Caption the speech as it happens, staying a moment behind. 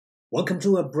Welcome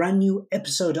to a brand new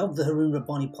episode of the Haroon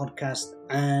Rabbani podcast,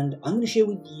 and I'm going to share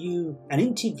with you an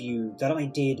interview that I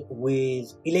did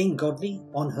with Elaine Godley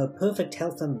on her Perfect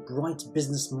Health and Bright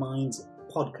Business Minds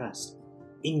podcast.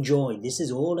 Enjoy. This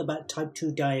is all about type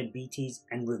 2 diabetes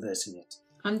and reversing it.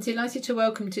 I'm delighted to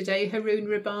welcome today Haroon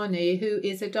Rabbani, who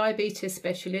is a diabetes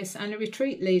specialist and a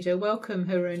retreat leader. Welcome,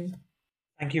 Haroon.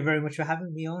 Thank you very much for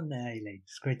having me on, Elaine.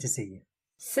 It's great to see you.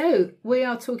 So, we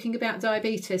are talking about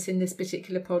diabetes in this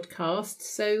particular podcast.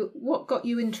 So, what got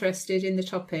you interested in the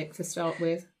topic to start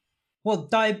with? Well,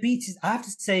 diabetes, I have to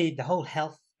say the whole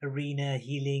health arena,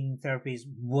 healing therapies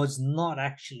was not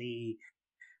actually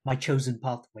my chosen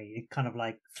pathway. It kind of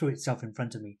like threw itself in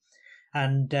front of me.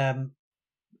 And,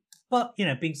 but, you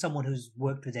know, being someone who's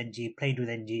worked with NG, played with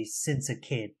NG since a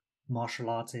kid, martial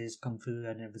artist, kung fu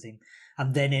and everything,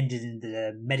 and then ended in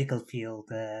the medical field,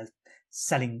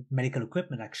 selling medical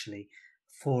equipment actually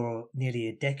for nearly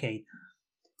a decade.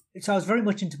 So I was very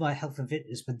much into my health and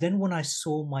fitness, but then when I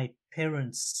saw my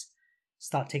parents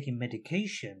start taking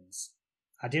medications,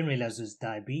 I didn't realize it was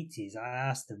diabetes. I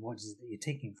asked them, what is it that you're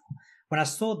taking for? When I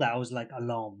saw that, I was like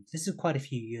alarmed. This is quite a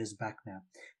few years back now.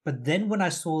 But then when I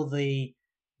saw the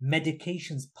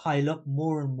medications pile up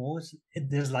more and more,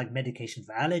 there's like medication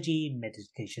for allergy,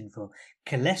 medication for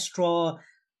cholesterol,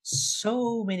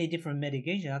 so many different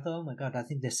medications. I thought, oh my God, I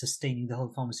think they're sustaining the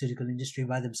whole pharmaceutical industry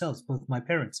by themselves, both my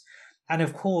parents. And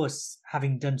of course,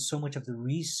 having done so much of the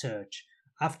research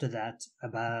after that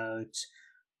about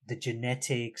the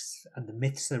genetics and the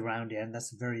myths around it, and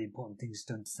that's a very important thing is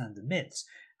to understand the myths.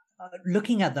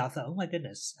 Looking at that, I thought, oh my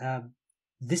goodness,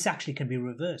 this actually can be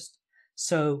reversed.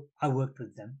 So I worked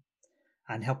with them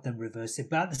and helped them reverse it.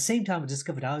 But at the same time, I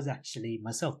discovered I was actually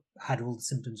myself had all the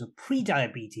symptoms of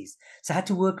pre-diabetes. So I had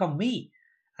to work on me.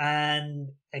 And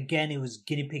again, it was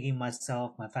guinea pigging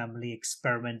myself, my family,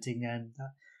 experimenting.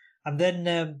 And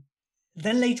then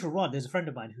later on, there's a friend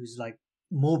of mine who's like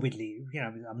morbidly,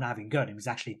 I'm not having gun. He was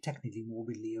actually technically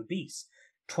morbidly obese,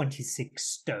 26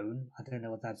 stone. I don't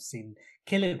know what that's in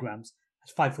kilograms.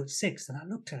 That's 5'6". And I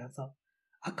looked at it, I thought,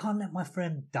 I can't let my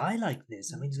friend die like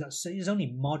this. I mean, he's only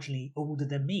marginally older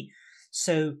than me.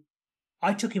 So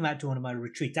I took him out to one of my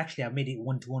retreats. Actually, I made it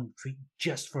one-to-one retreat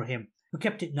just for him. We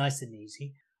kept it nice and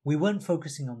easy. We weren't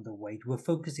focusing on the weight. We were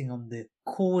focusing on the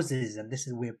causes. And this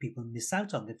is where people miss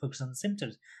out on. They focus on the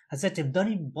symptoms. I said to him,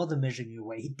 don't even bother measuring your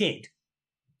weight. He did.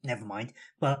 Never mind.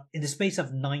 But in the space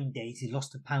of 9 days, he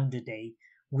lost a pound a day,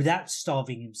 without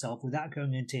starving himself, without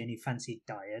going into any fancy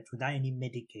diet, without any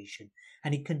medication.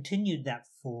 And he continued that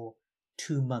for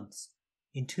 2 months.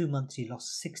 In 2 months, he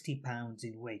lost 60 pounds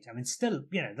in weight. I mean, still,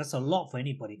 that's a lot for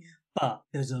anybody, but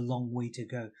there's a long way to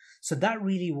go. So that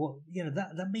really,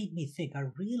 that made me think. I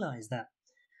realized that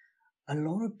a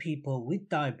lot of people with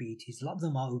diabetes, a lot of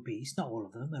them are obese, not all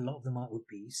of them, a lot of them are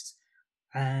obese.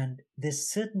 And there's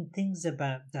certain things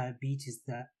about diabetes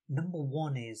that, number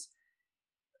one is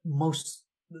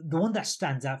the one that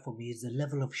stands out for me is the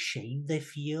level of shame they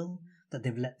feel that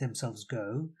they've let themselves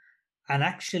go. And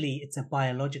actually, it's a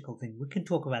biological thing. We can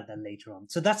talk about that later on.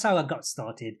 So that's how I got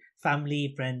started.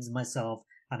 Family, friends, myself.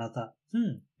 And I thought,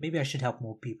 maybe I should help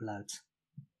more people out.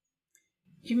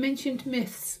 You mentioned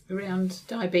myths around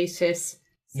diabetes.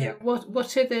 So yeah.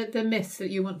 What are the myths that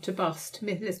you want to bust?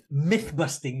 Myth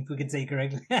busting, if we can say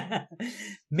correctly.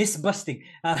 Myth busting.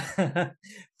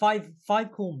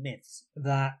 Five core myths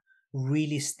that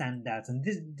really stand out. And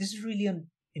this is really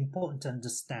important to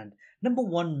understand. Number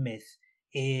one myth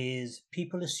is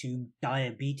people assume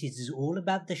diabetes is all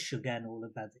about the sugar and all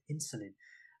about the insulin.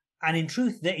 And in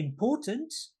truth, they're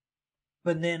important,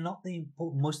 but they're not the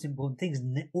most important things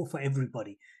for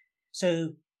everybody.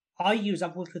 So I've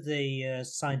worked with a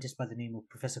scientist by the name of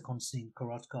Professor Konstantin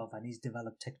Korotkov, and he's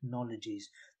developed technologies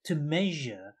to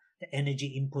measure the energy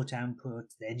input-output,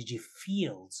 the energy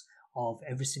fields of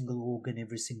every single organ,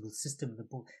 every single system in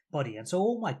the body. And so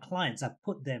all my clients, I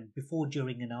put them before,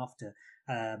 during, and after.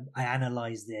 I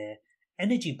analyze their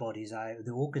energy bodies,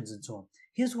 the organs and so on.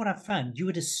 Here's what I found. You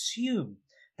would assume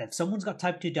that if someone's got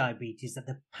type 2 diabetes, that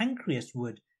the pancreas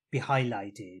would be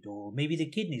highlighted, or maybe the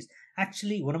kidneys.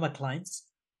 Actually, one of my clients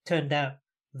turned out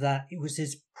that it was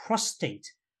his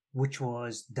prostate, which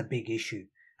was the big issue.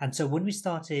 And so when we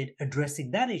started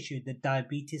addressing that issue, the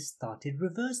diabetes started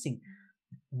reversing.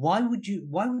 Why would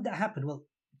that happen? Well,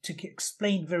 to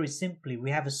explain very simply,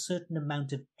 we have a certain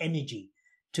amount of energy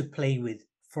to play with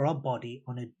for our body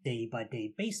on a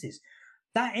day-by-day basis.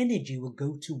 That energy will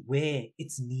go to where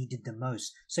it's needed the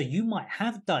most. So you might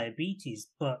have diabetes,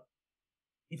 but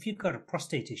if you've got a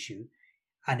prostate issue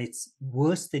and it's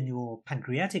worse than your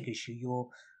pancreatic issue,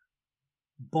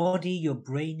 body, your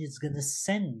brain is going to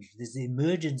send these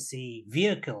emergency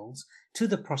vehicles to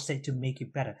the prostate to make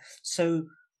it better. So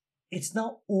it's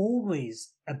not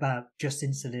always about just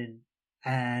insulin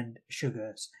and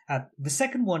sugars. The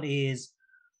second one is,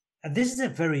 and this is a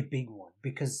very big one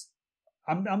because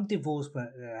I'm divorced,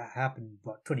 but happened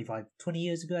what 20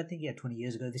 years ago, I think. Yeah, 20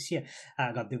 years ago this year,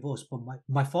 I got divorced. But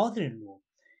my father-in-law,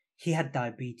 he had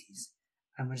diabetes,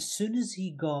 and as soon as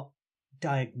he got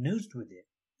diagnosed with it,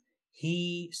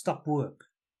 he stopped work.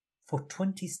 For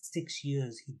 26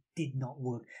 years, he did not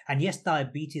work. And yes,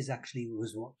 diabetes actually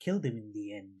was what killed him in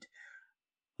the end.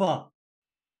 But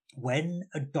when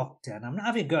a doctor, and I'm not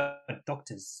having a go at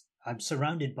doctors, I'm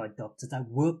surrounded by doctors, I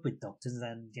work with doctors,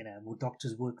 and more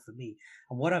doctors work for me.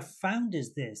 And what I've found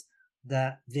is this,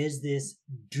 that there's this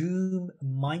doom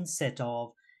mindset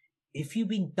of, if you've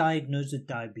been diagnosed with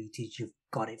diabetes, you've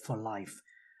got it for life.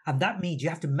 And that means you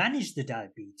have to manage the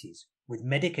diabetes with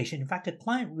medication. In fact, a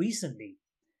client recently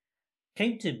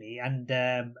came to me, and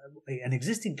an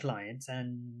existing client,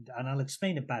 and I'll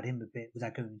explain about him a bit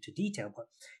without going into detail, but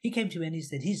he came to me and he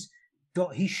said he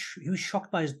was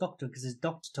shocked by his doctor because his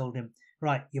doctor told him,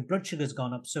 right, your blood sugar's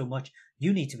gone up so much,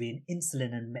 you need to be on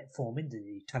insulin and metformin,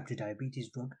 the type 2 diabetes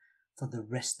drug, for the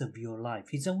rest of your life.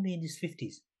 He's only in his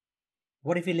 50s.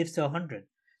 What if he lives to 100?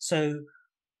 So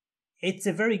it's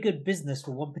a very good business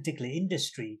for one particular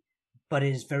industry, but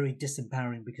it is very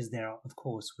disempowering because there are, of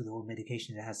course, with all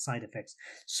medication, it has side effects.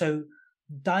 So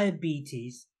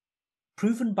diabetes,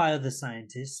 proven by other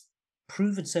scientists,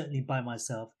 proven certainly by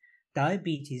myself,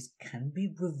 diabetes can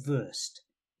be reversed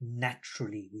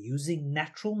naturally using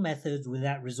natural methods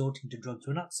without resorting to drugs.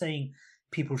 We're not saying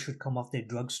people should come off their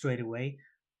drugs straight away,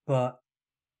 but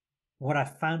what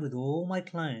I've found with all my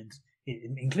clients,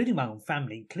 including my own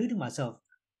family, including myself,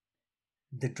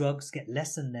 the drugs get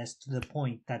less and less to the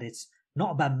point that it's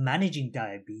not about managing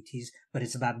diabetes, but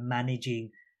it's about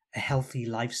managing a healthy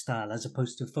lifestyle as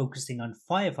opposed to focusing on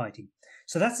firefighting.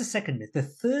 So that's the second myth. The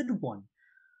third one,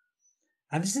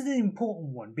 and this is an important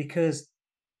one because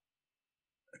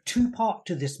two-part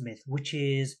to this myth, which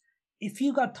is if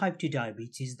you got type 2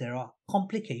 diabetes, there are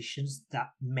complications that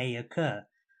may occur.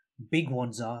 Big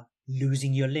ones are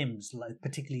losing your limbs, like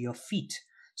particularly your feet.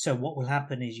 So what will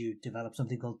happen is you develop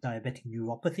something called diabetic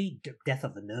neuropathy, death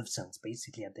of the nerve cells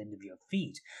basically at the end of your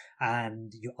feet,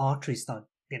 and your arteries start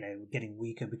getting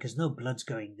weaker because no blood's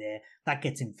going there. That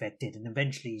gets infected, and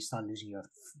eventually you start losing your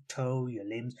toe, your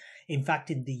limbs. In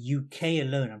fact, in the UK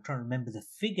alone, I'm trying to remember the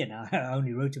figure now, I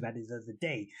only wrote about it the other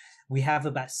day, we have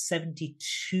about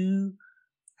 72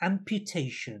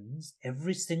 amputations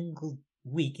every single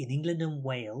week in England and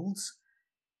Wales,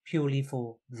 purely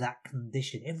for that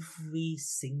condition, every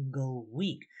single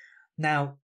week.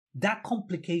 Now, that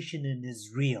complication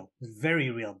is real, very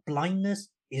real. Blindness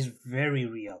is very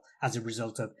real as a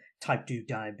result of type 2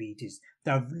 diabetes.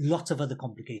 There are lots of other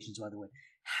complications, by the way.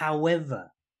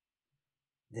 However,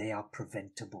 they are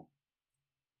preventable.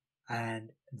 And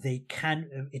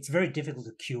it's very difficult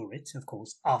to cure it, of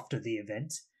course, after the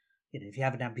event. If you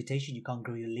have an amputation, you can't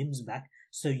grow your limbs back.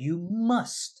 So you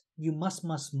must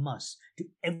do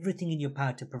everything in your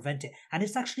power to prevent it. And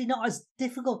it's actually not as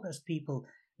difficult as people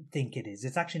think it is.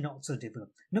 It's actually not so difficult.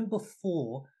 Number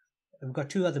 4, we've got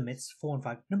 2 other myths, 4 and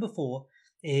 5. Number 4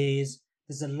 is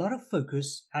there's a lot of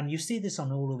focus, and you see this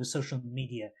on all over social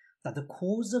media, that the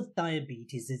cause of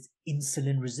diabetes is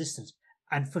insulin resistance.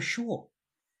 And for sure,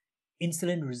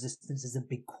 insulin resistance is a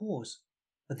big cause.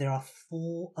 But there are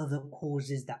 4 other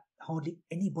causes that hardly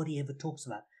anybody ever talks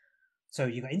about. So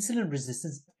you got insulin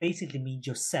resistance, basically means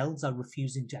your cells are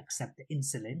refusing to accept the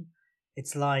insulin.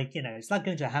 It's like, it's like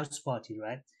going to a house party,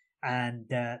 right? And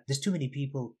there's too many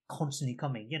people constantly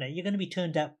coming. You're going to be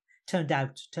turned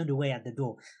away at the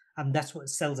door. And that's what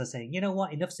cells are saying. You know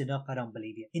what? Enough's enough. I don't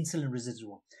believe you. Insulin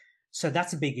resistance. So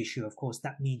that's a big issue, of course.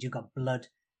 That means you got blood.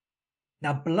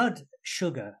 Now, blood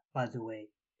sugar, by the way,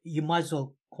 you might as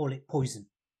well call it poison.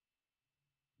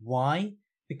 Why?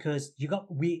 Because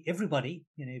everybody,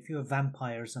 if you're a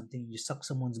vampire or something, you suck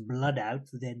someone's blood out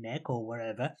through their neck or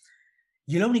wherever,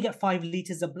 you'll only get 5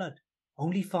 liters of blood.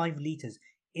 Only 5 liters.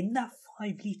 In that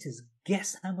 5 liters,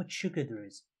 guess how much sugar there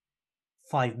is?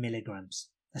 5 milligrams.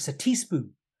 That's a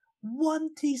teaspoon.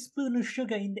 1 teaspoon of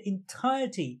sugar in the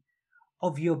entirety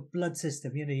of your blood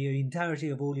system, your entirety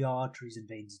of all your arteries and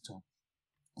veins and so on.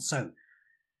 So,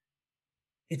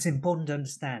 it's important to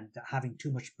understand that having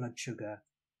too much blood sugar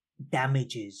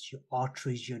damages your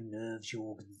arteries, your nerves, your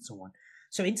organs, and so on.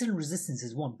 So insulin resistance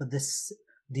is one, but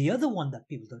the other one that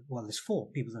there's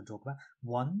 4 people don't talk about.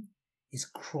 One is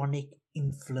chronic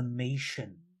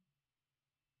inflammation.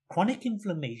 Chronic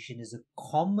inflammation is a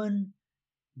common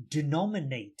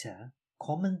denominator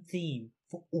common theme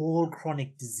for all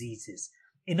chronic diseases.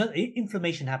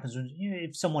 Inflammation happens when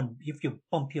if you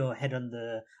bump your head on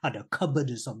the cupboard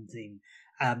or something,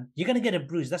 you're going to get a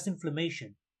bruise. That's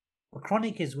inflammation. But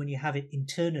chronic is when you have it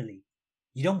internally.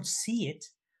 You don't see it.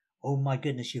 Oh my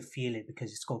goodness, you feel it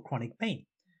because it's called chronic pain.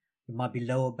 It might be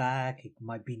lower back, it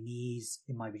might be knees,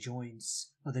 it might be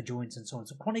joints, other joints, and so on.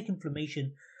 So chronic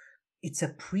inflammation, it's a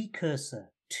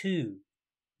precursor to,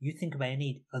 you think about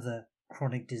any other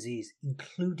chronic disease,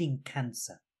 including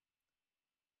cancer,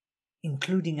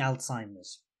 including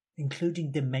Alzheimer's,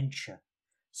 including dementia.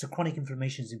 So chronic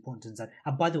inflammation is important.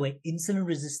 And by the way, insulin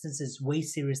resistance is way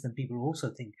serious than people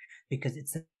also think, because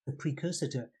it's the precursor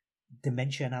to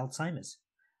dementia and Alzheimer's.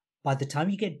 By the time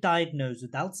you get diagnosed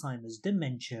with Alzheimer's,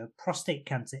 dementia, prostate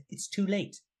cancer, it's too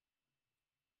late.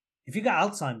 If you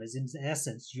got Alzheimer's, in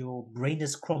essence, your brain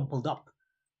is crumpled up.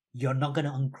 You're not going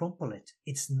to uncrumple it.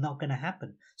 It's not going to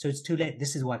happen. So it's too late.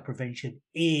 This is why prevention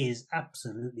is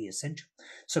absolutely essential.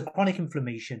 So chronic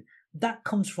inflammation, that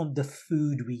comes from the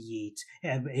food we eat.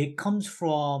 It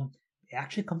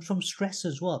actually comes from stress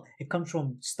as well. It comes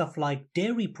from stuff like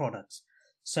dairy products.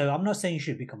 So I'm not saying you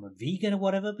should become a vegan or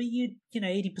whatever, but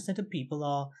 80% of people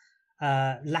are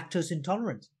lactose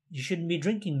intolerant. You shouldn't be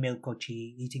drinking milk or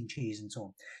eating cheese and so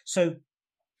on. So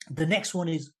the next one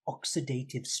is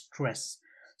oxidative stress.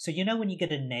 So when you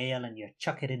get a nail and you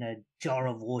chuck it in a jar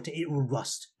of water, it will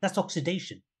rust. That's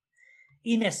oxidation.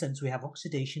 In essence, we have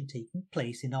oxidation taking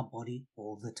place in our body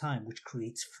all the time, which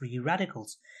creates free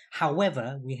radicals.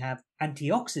 However, we have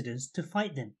antioxidants to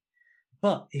fight them.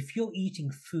 But if you're eating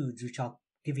foods which are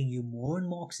giving you more and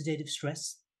more oxidative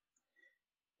stress,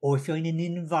 or if you're in an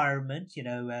environment,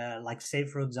 like say,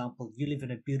 for example, you live in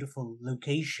a beautiful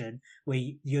location where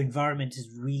your environment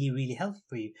is really, really healthy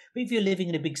for you. But if you're living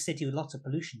in a big city with lots of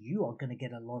pollution, you are going to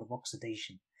get a lot of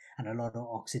oxidation and a lot of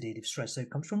oxidative stress. So it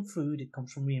comes from food, it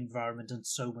comes from the environment, and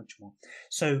so much more.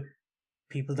 So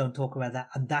people don't talk about that,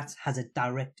 and that has a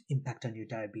direct impact on your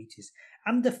diabetes.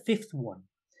 And the fifth one,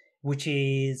 which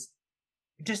is,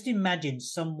 just imagine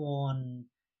someone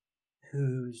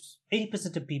who's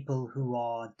 80% of people who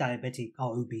are diabetic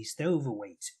are obese, they're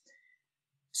overweight.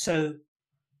 So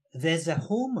there's a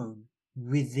hormone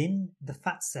within the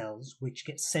fat cells which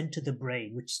gets sent to the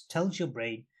brain, which tells your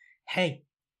brain, hey,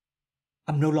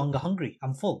 I'm no longer hungry,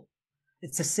 I'm full.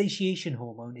 It's a satiation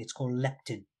hormone, it's called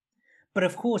leptin. But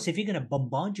of course, if you're going to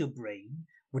bombard your brain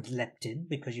with leptin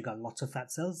because you got lots of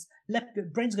fat cells, the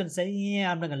brain's going to say,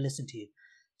 yeah, I'm not going to listen to you.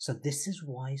 So this is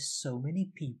why so many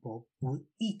people will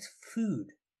eat food,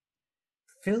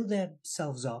 fill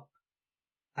themselves up,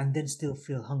 and then still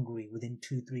feel hungry within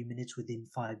 2-3 minutes, within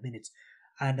 5 minutes.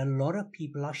 And a lot of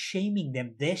people are shaming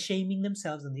them. They're shaming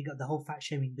themselves, and they got the whole fat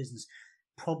shaming business.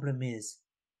 Problem is,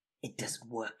 it doesn't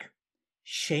work.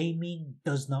 Shaming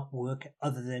does not work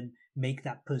other than make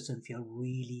that person feel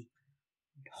really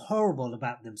horrible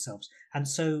about themselves. And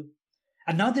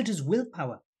neither does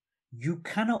willpower. You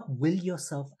cannot will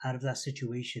yourself out of that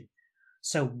situation.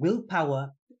 So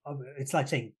willpower, it's like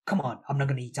saying, come on, I'm not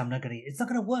going to eat, I'm not going to eat. It's not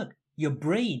going to work. Your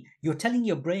brain, you're telling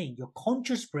your brain, your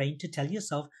conscious brain, to tell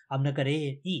yourself, I'm not going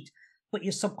to eat. But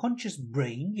your subconscious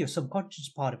brain, your subconscious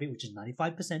part of it, which is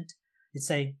 95%, it's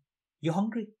saying, you're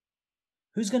hungry.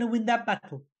 Who's going to win that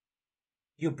battle?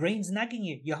 Your brain's nagging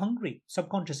you. You're hungry,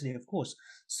 subconsciously, of course.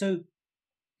 So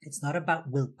it's not about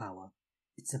willpower.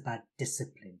 It's about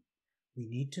discipline. We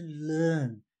need to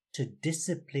learn to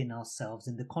discipline ourselves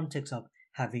in the context of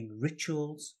having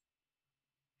rituals,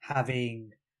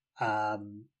 having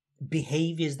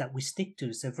behaviors that we stick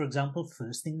to. So, for example,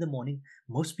 first thing in the morning,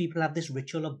 most people have this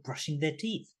ritual of brushing their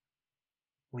teeth.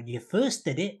 When you first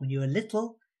did it, when you were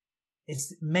little, it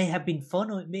may have been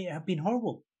fun or it may have been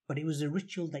horrible, but it was a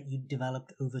ritual that you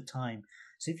developed over time.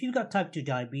 So if you've got type 2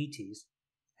 diabetes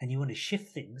and you want to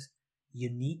shift things, you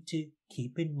need to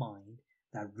keep in mind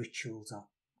that rituals are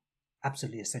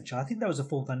absolutely essential. I think that was the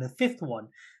fourth. And the fifth one,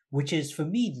 which is for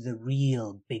me the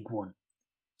real big one,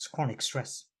 is chronic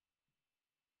stress.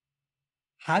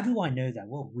 How do I know that?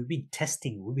 Well, we've been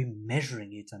testing, we've been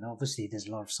measuring it, and obviously there's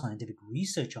a lot of scientific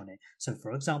research on it. So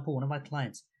for example, one of my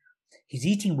clients, he's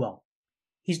eating well.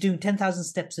 He's doing 10,000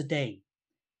 steps a day.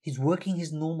 He's working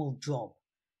his normal job.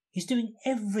 He's doing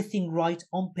everything right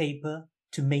on paper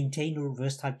to maintain or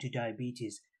reverse type 2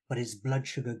 diabetes, but his blood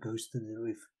sugar goes through the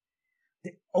roof.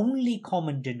 The only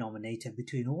common denominator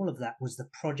between all of that was the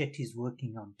project he's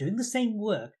working on, doing the same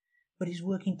work, but he's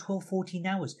working 12, 14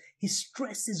 hours. His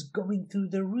stress is going through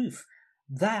the roof.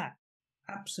 That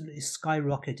absolutely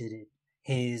skyrocketed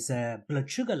his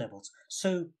blood sugar levels.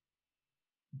 So,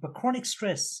 but chronic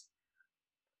stress,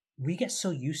 we get so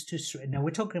used to stress. Now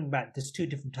we're talking about there's two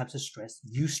different types of stress: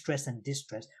 eustress and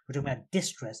distress. We're talking about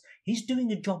distress. He's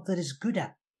doing a job that he's good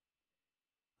at,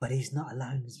 but he's not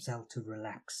allowing himself to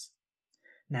relax.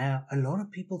 Now, a lot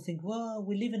of people think, well,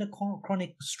 we live in a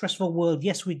chronic, stressful world.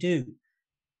 Yes, we do.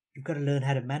 You've got to learn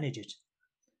how to manage it.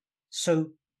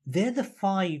 So they're the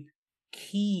 5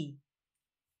 key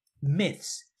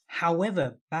myths.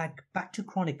 However, back to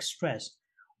chronic stress.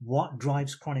 What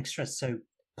drives chronic stress? So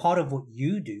part of what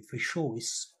you do for sure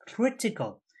is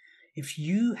critical. If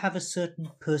you have a certain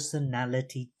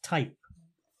personality type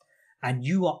and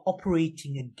you are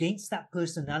operating against that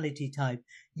personality type,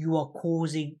 you are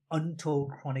causing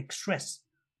untold chronic stress.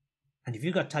 And if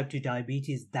you've got type 2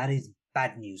 diabetes, that is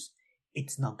bad news.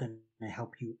 It's not going to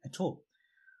help you at all.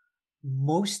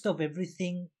 Most of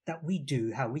everything that we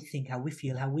do, how we think, how we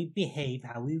feel, how we behave,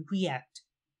 how we react,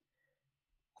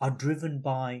 are driven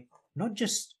by not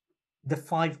just the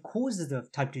 5 causes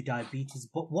of type 2 diabetes,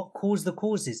 but what caused the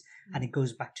causes. And it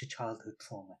goes back to childhood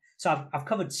trauma. So I've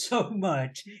covered so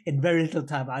much in very little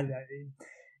time. I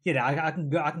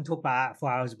can talk about it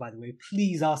for hours, by the way.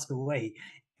 Please ask away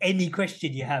any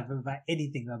question you have about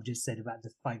anything I've just said about the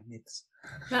 5 myths.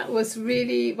 That was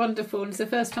really wonderful. And it's the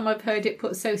first time I've heard it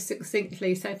put so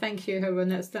succinctly. So thank you, Harun.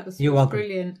 That was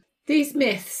brilliant. These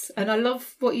myths, and I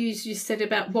love what you just said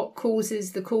about what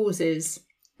causes the causes.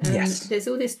 Yes. There's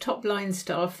all this top line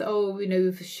stuff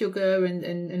that, sugar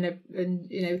and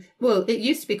well, it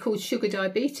used to be called sugar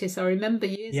diabetes. I remember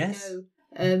years ago,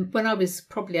 when I was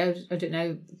probably, I don't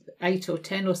know, 8 or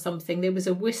 10 or something, there was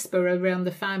a whisper around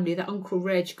the family that Uncle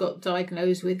Reg got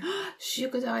diagnosed with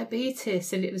sugar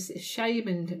diabetes, and it was a shame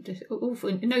and awful.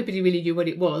 And nobody really knew what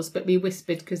it was, but we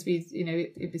whispered because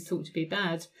it was thought to be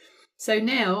bad. So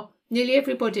now nearly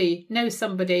everybody knows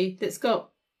somebody that's got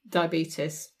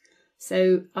diabetes.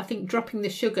 So I think dropping the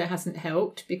sugar hasn't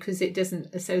helped because it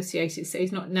doesn't associate it. So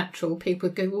it's not natural. People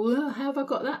go, well, how have I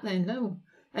got that then? No.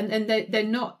 And they're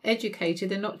not educated.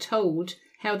 They're not told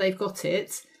how they've got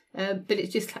it. But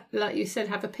it's just, like you said,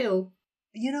 have a pill.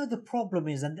 The problem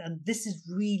is, and this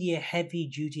is really a heavy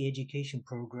duty education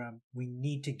program we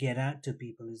need to get out to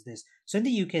people, is this. So in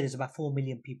the UK, there's about 4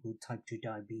 million people with type 2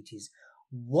 diabetes.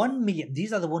 1 million,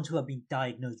 these are the ones who have been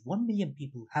diagnosed. 1 million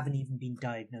people haven't even been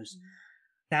diagnosed.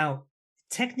 Now,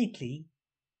 technically,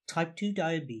 type 2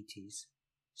 diabetes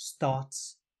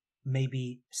starts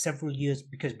maybe several years,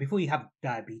 because before you have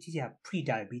diabetes, you have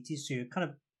pre-diabetes. So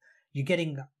you're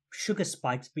getting sugar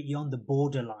spikes, but you're on the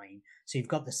borderline. So you've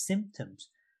got the symptoms.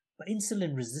 But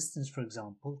insulin resistance, for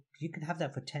example, you can have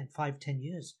that for 5, 10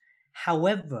 years.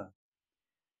 However,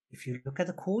 if you look at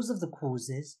the cause of the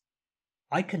causes,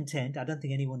 I contend, I don't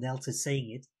think anyone else is saying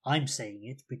it, I'm saying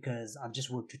it because I've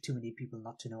just worked with too many people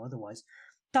not to know otherwise.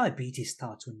 Diabetes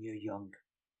starts when you're young,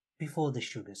 before the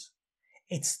sugars.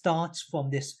 It starts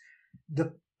from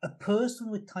a person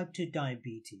with type 2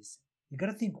 diabetes. You got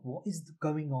to think, what is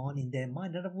going on in their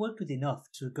mind? And I've worked with enough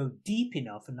to go deep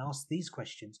enough and ask these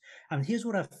questions. And here's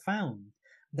what I've found,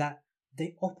 that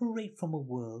they operate from a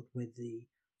world where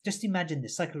just imagine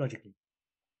this psychologically.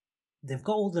 They've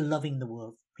got all the loving in the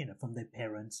world, from their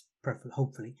parents,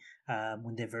 hopefully,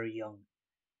 when they're very young.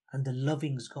 And the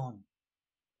loving's gone.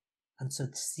 And so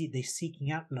they're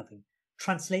seeking out loving.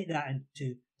 Translate that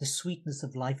into the sweetness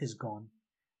of life is gone.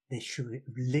 They should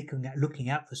be looking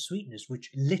out for sweetness,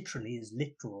 which literally is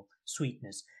literal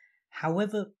sweetness.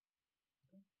 However,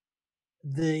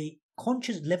 the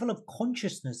level of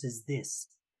consciousness is this.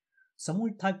 Someone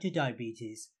with type 2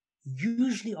 diabetes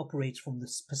usually operates from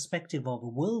the perspective of a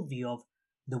worldview of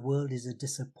the world is a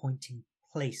disappointing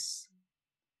place.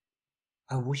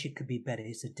 I wish it could be better.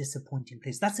 It's a disappointing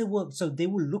place. That's a work. So they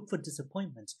will look for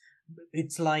disappointments.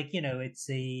 It's like, it's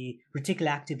a reticular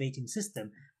activating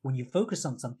system. When you focus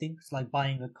on something, it's like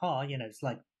buying a car. It's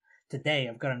like today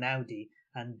I've got an Audi,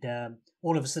 and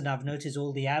all of a sudden I've noticed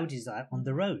all the Audis are on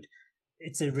the road.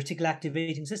 It's a reticular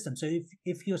activating system. So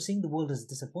if you're seeing the world as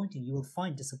disappointing, you will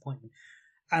find disappointment.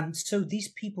 And so these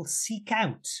people seek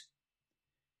out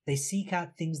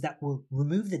things that will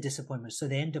remove the disappointment. So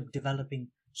they end up developing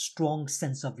strong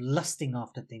sense of lusting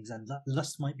after things, and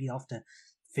lust might be after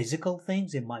physical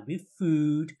things, it might be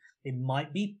food, it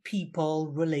might be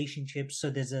people, relationships. So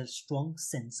there's a strong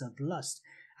sense of lust.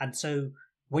 And so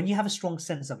when you have a strong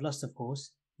sense of lust, of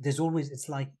course, it's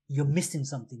like you're missing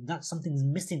something, that something's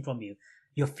missing from you,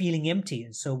 you're feeling empty.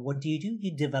 And so what do?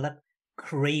 You develop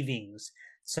cravings.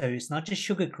 So it's not just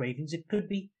sugar cravings, it could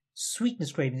be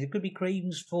sweetness cravings, it could be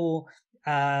cravings for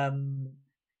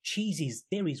cheeses,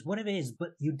 berries, whatever it is,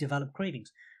 but you develop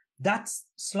cravings. That's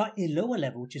slightly lower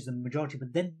level, which is the majority.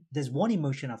 But then there's one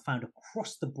emotion I've found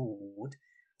across the board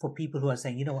for people who are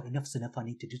saying, you know what, enough's enough, I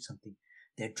need to do something.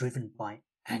 They're driven by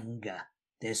anger.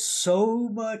 There's so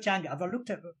much anger. I've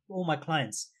looked at all my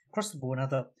clients across the board and I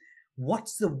thought,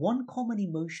 what's the one common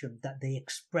emotion that they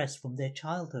express from their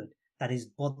childhood that is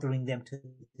bothering them to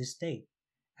this day?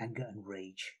 Anger and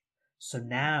rage. So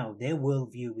now their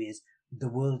worldview is the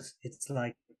world, it's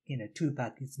like,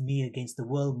 Tupac, it's me against the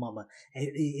world, mama.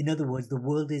 In other words, the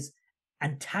world is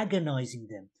antagonizing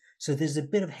them. So there's a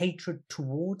bit of hatred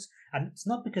towards, and it's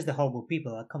not because they're horrible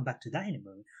people. I'll come back to that in a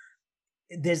moment.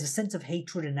 There's a sense of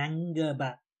hatred and anger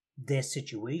about their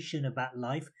situation, about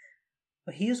life.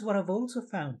 But here's what I've also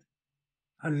found.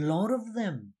 A lot of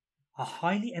them are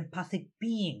highly empathic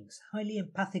beings, highly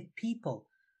empathic people,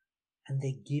 and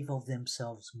they give of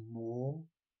themselves more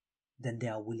than they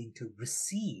are willing to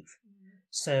receive.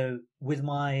 So with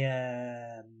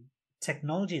my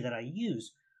technology that I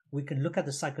use, we can look at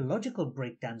the psychological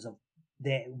breakdowns of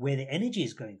where the energy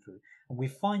is going through. And we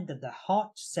find that the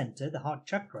heart center, the heart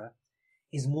chakra,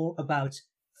 is more about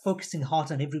focusing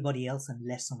heart on everybody else and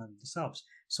less on themselves.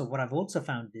 So what I've also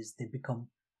found is they become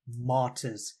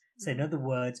martyrs. So in other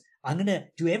words, I'm going to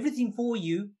do everything for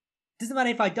you. Doesn't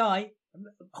matter if I die.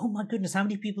 Oh my goodness, how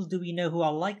many people do we know who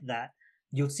are like that?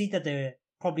 You'll see that they're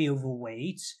probably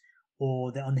overweight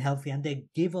or they're unhealthy and they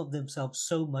give of themselves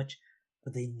so much,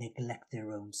 but they neglect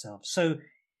their own selves. So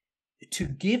to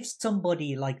give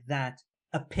somebody like that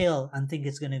a pill and think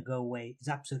it's going to go away is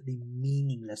absolutely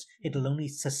meaningless. It'll only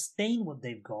sustain what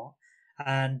they've got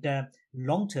and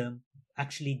long term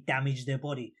actually damage their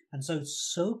body. And so it's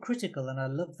so critical. And I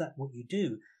love that what you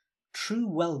do. True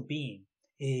well-being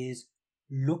is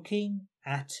looking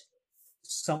at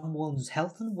someone's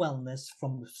health and wellness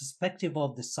from the perspective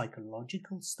of the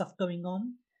psychological stuff going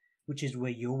on, which is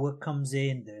where your work comes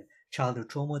in, the childhood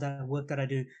trauma that work that I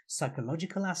do,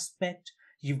 psychological aspect.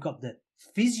 You've got the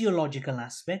physiological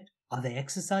aspect. Are they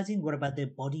exercising? What about their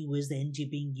body? Where's the energy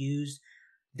being used?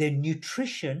 Their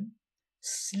nutrition,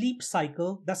 sleep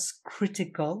cycle, that's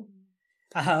critical.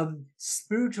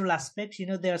 Spiritual aspects,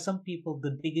 there are some people,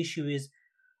 the big issue is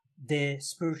they're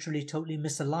spiritually totally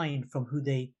misaligned from who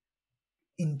they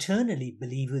internally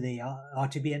believe who they are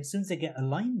to be. And as soon as they get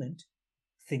alignment,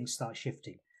 things start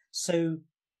shifting. So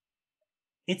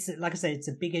it's, like I say, it's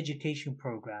a big education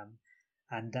program.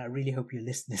 And I really hope your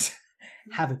listeners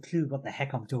have a clue what the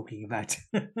heck I'm talking about.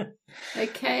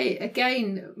 Okay,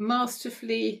 again,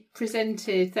 masterfully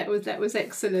presented. That was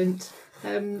excellent.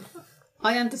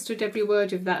 I understood every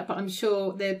word of that, but I'm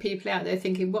sure there are people out there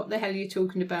thinking, "What the hell are you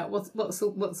talking about? What's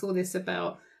all this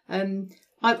about?"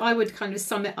 I would kind of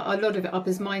sum a lot of it up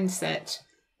as mindset.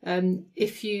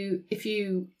 If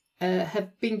you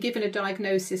have been given a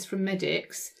diagnosis from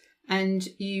medics and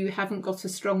you haven't got a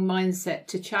strong mindset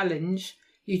to challenge,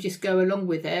 you just go along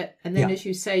with it. And then, as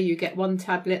you say, you get one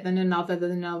tablet, then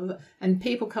another. And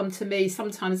people come to me,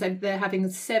 sometimes they're having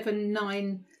 7,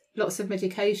 9 lots of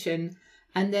medication.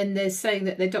 And then they're saying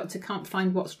that their doctor can't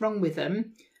find what's wrong with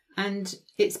them. And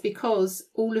it's because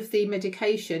all of the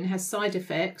medication has side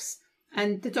effects.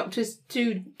 And the doctors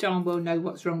do darn well know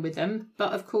what's wrong with them.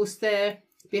 But of course, they're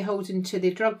beholden to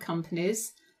the drug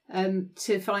companies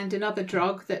to find another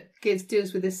drug that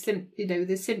deals with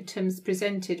the symptoms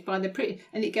presented by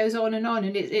and it goes on.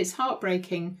 And it's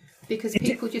heartbreaking because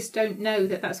people just don't know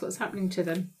that that's what's happening to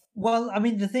them. Well, I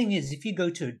mean, the thing is, if you go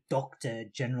to a doctor,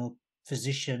 general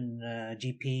physician,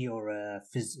 GP, or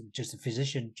just a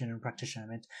physician, general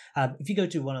practitioner, if you go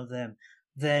to one of them,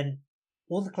 then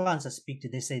all the clients I speak to,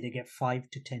 they say they get 5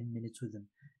 to 10 minutes with them.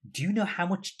 Do you know how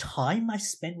much time I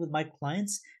spend with my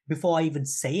clients before I even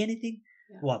say anything?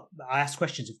 Yeah. Well, I ask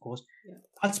questions, of course. Yeah.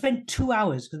 I'll spend 2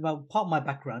 hours, because part of my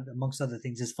background, amongst other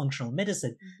things, is functional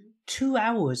medicine. 2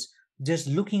 hours just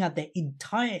looking at their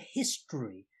entire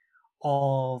history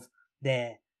of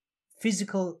their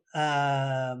physical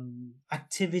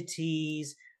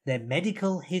activities, their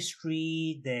medical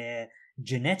history, their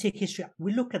genetic history.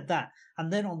 We look at that.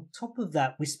 And then on top of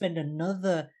that, we spend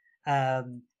another hour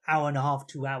and a half,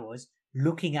 2 hours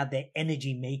looking at their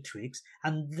energy matrix.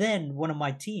 And then one of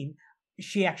my team,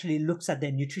 she actually looks at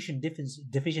their nutrition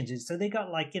deficiencies. So they got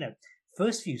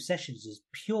first few sessions is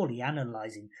purely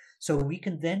analyzing. So we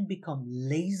can then become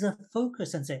laser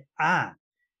focused and say,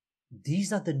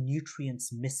 these are the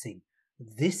nutrients missing.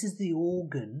 This is the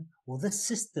organ or the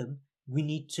system we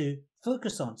need to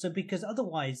focus on. So because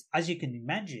otherwise, as you can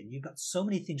imagine, you've got so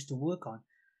many things to work on.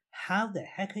 How the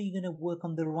heck are you going to work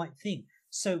on the right thing?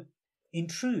 So in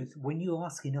truth, when you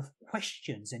ask enough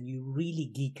questions and you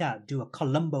really geek out, do a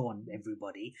Columbo on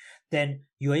everybody, then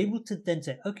you're able to then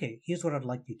say, okay, here's what I'd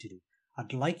like you to do.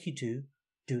 I'd like you to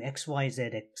do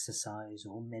XYZ exercise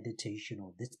or meditation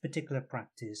or this particular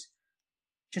practice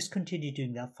just continue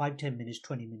doing that 5, 10 minutes,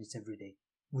 20 minutes every day.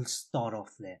 We'll start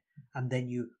off there. And then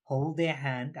you hold their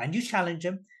hand and you challenge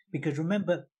them, because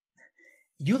remember,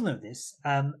 you'll know this,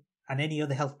 and any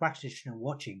other health practitioner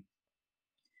watching,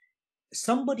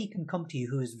 somebody can come to you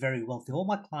who is very wealthy. All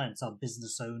my clients are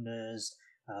business owners,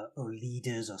 or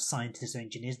leaders or scientists or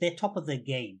engineers. They're top of their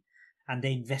game, and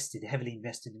they heavily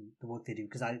invested in the work they do,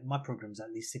 because my program is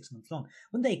at least 6 months long.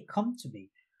 When they come to me,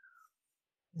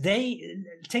 they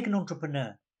take an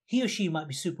entrepreneur. He or she might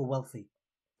be super wealthy.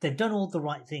 They've done all the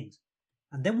right things.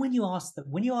 And then when you ask them,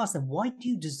 why do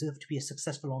you deserve to be a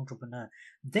successful entrepreneur?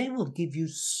 They will give you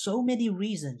so many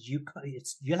reasons.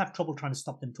 You'll have trouble trying to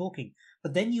stop them talking.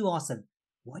 But then you ask them,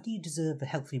 why do you deserve a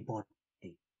healthy body?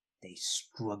 They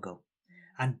struggle.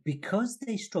 And because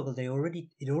they struggle, it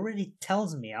already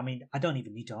tells me, I mean, I don't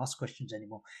even need to ask questions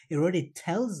anymore. It already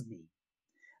tells me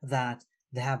that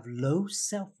they have low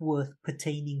self-worth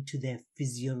pertaining to their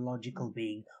physiological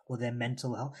being or their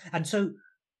mental health. And so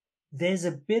there's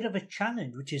a bit of a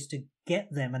challenge, which is to get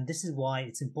them. And this is why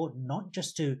it's important not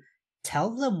just to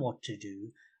tell them what to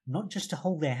do, not just to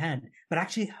hold their hand, but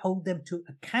actually hold them to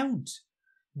account,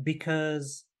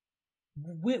 because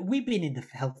we've been in the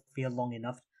health field long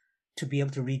enough to be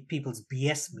able to read people's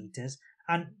BS meters.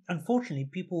 And unfortunately,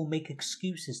 people will make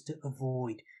excuses to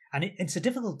avoid. And it's a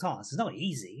difficult task. It's not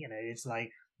easy. It's like,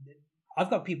 I've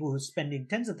got people who are spending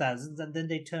tens of thousands and then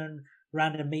they turn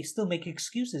around and still make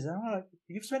excuses. Oh,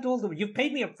 you've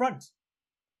paid me up front.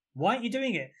 Why aren't you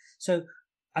doing it? So,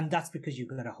 and that's because you've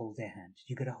got to hold their hand.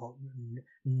 You've got to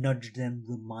nudge them,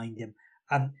 remind them.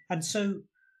 And so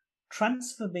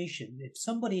transformation, if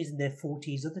somebody is in their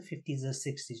 40s or the 50s or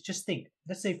 60s, just think,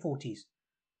 let's say 40s,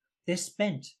 they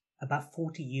spent about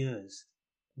 40 years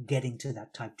getting to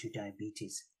that type 2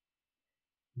 diabetes.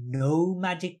 No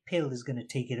magic pill is going to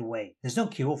take it away. There's no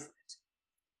cure for it.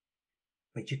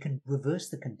 But you can reverse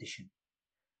the condition,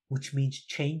 which means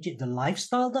change it. The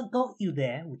lifestyle that got you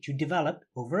there, which you developed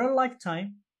over a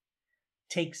lifetime,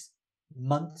 takes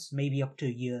months, maybe up to a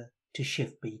year to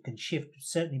shift. But you can shift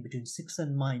certainly between 6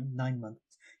 and 9 months.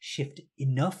 Shift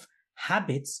enough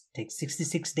habits, takes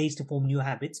 66 days to form new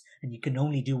habits, and you can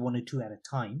only do 1 or 2 at a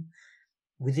time.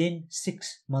 Within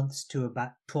 6 months to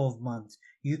about 12 months,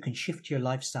 you can shift your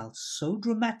lifestyle so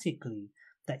dramatically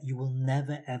that you will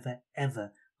never, ever,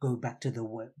 ever go back to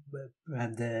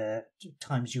the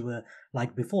times you were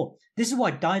like before. This is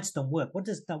why diets don't work. What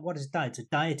is diet? A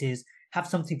diet is have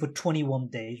something for 21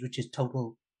 days, which is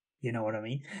total, you know what I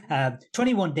mean?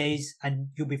 21 days and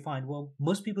you'll be fine. Well,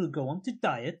 most people who go on to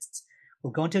diets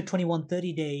will go on to a 21,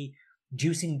 30-day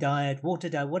juicing diet, water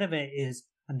diet, whatever it is,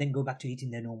 and then go back to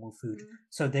eating their normal food. Mm.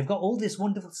 So they've got all this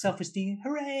wonderful self-esteem.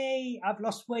 Hooray, I've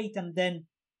lost weight. And then,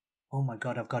 oh my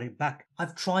God, I've got it back.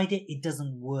 I've tried it. It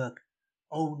doesn't work.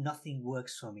 Oh, nothing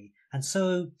works for me. And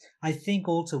so I think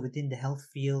also within the health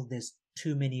field, there's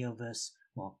too many of us,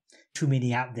 well, too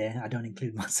many out there, I don't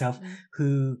include myself,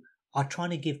 who are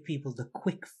trying to give people the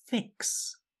quick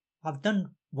fix. I've done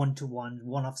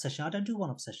one-off session. I don't do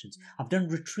one-off sessions. I've done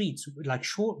retreats, like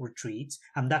short retreats.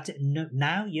 And that's it.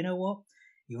 Now, you know what?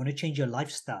 You want to change your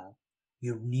lifestyle.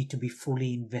 You need to be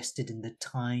fully invested in the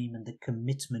time and the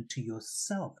commitment to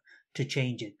yourself to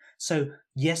change it. So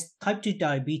yes, type 2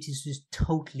 diabetes is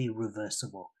totally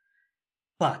reversible,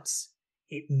 but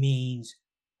it means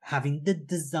having the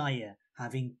desire,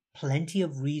 having plenty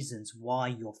of reasons why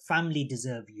your family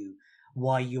deserve you,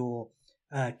 why your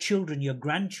children, your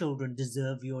grandchildren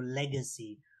deserve your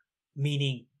legacy,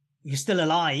 meaning you're still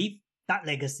alive, that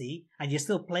legacy, and you're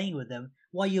still playing with them,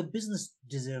 why your business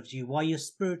deserves you, why your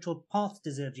spiritual path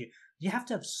deserves you. You have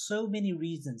to have so many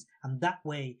reasons, and that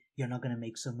way you're not going to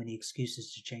make so many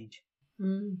excuses to change.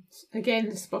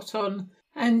 Again, spot on.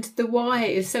 And the why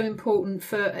is so important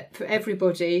for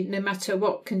everybody, no matter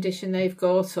what condition they've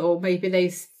got, or maybe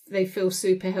they feel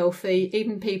super healthy.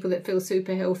 Even people that feel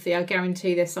super healthy, I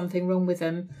guarantee there's something wrong with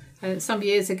them. Some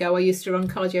years ago, I used to run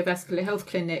cardiovascular health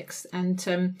clinics,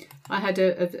 and I had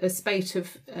a spate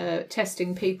of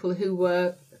testing people who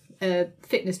were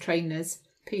fitness trainers,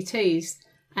 PTs,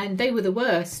 and they were the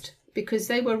worst because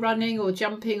they were running or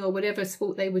jumping or whatever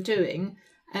sport they were doing,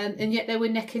 and yet they were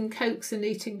necking Cokes and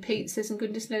eating pizzas and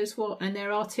goodness knows what, and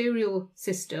their arterial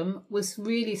system was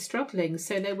really struggling.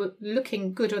 So they were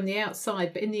looking good on the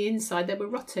outside, but in the inside they were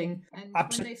rotting. And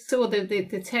when they saw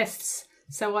the tests,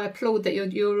 so I applaud that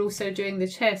you're also doing the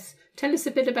tests. Tell us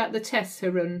a bit about the tests,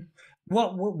 Harun.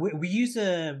 Well, we use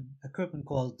a equipment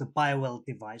called the BioWell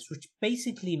device, which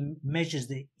basically measures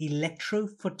the electro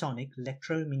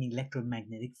meaning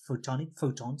electromagnetic,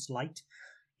 photons, light,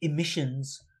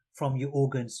 emissions from your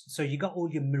organs. So you got all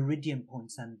your meridian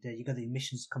points, and you got the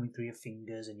emissions coming through your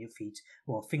fingers and your feet.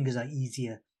 Well, fingers are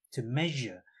easier to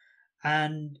measure.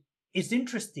 And it's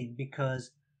interesting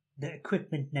because the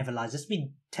equipment never lies. There's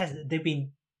been there've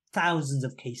been thousands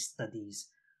of case studies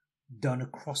done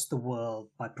across the world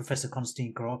by Professor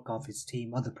Konstantin Korotkov, his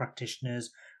team, other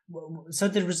practitioners. So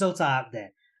the results are out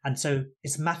there. And so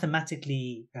it's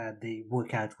mathematically, they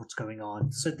work out what's going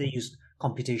on. So they use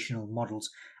computational models.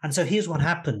 And so here's what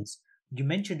happens. You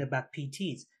mentioned about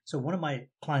PTs. So one of my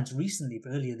clients recently,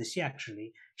 earlier this year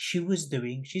actually, she's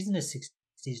in her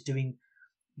 60s,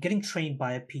 getting trained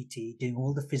by a PT, doing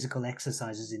all the physical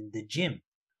exercises in the gym.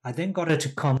 I then got her to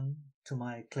come to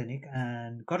my clinic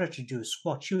and got her to do a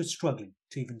squat. She was struggling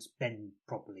to even bend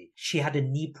properly. She had a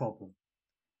knee problem.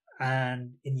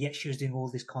 And yet she was doing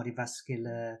all this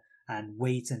cardiovascular and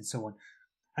weights and so on.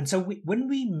 And so when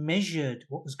we measured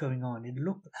what was going on, it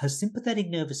looked, her sympathetic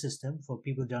nervous system, for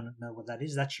people who don't know what that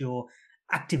is, that's your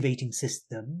activating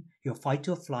system, your fight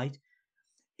or flight.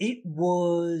 It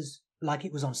was like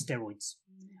it was on steroids.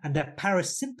 And the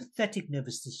parasympathetic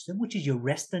nervous system, which is your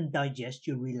rest and digest,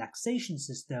 your relaxation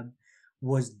system,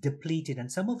 was depleted.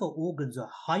 And some of her organs are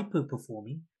hyper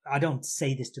performing. I don't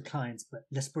say this to clients, but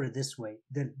let's put it this way.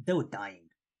 They were dying.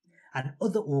 And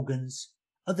other organs,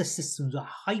 other systems are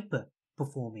hyper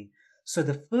performing. So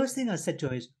the first thing I said to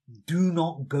her is, do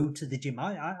not go to the gym.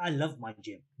 I love my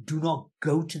gym. Do not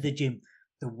go to the gym.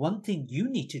 The one thing you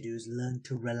need to do is learn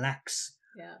to relax.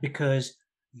 Yeah. Because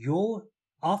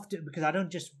I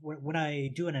don't just, when I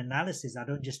do an analysis, I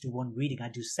don't just do one reading. I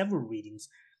do several readings,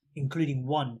 including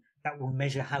one that will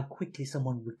measure how quickly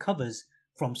someone recovers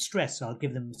from stress. So I'll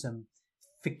give them some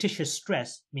fictitious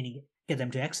stress, meaning get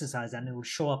them to exercise, and it will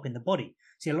show up in the body.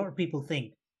 See, a lot of people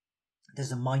think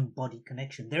there's a mind-body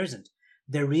connection. There isn't.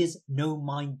 There is no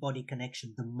mind-body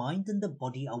connection. The mind and the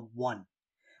body are one.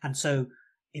 And so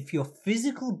if your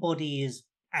physical body is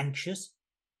anxious,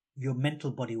 your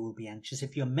mental body will be anxious.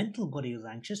 If your mental body is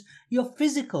anxious, your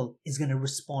physical is going to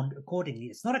respond accordingly.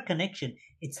 It's not a connection.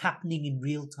 It's happening in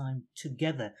real time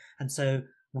together. And so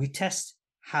we test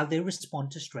how they respond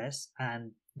to stress,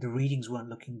 and the readings weren't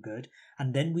looking good.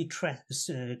 And then we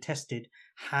tested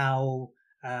how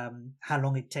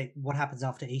long it takes, what happens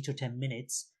after 8 or 10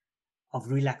 minutes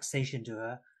of relaxation to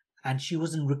her. And she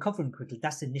wasn't recovering quickly.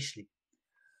 That's initially.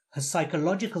 Her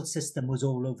psychological system was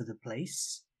all over the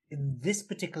place. In this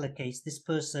particular case, this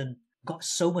person got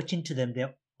so much into them,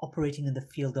 they're operating in the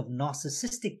field of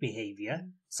narcissistic behavior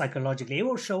psychologically. It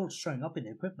was showing up in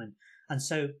the equipment. And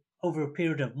so over a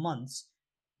period of months,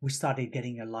 we started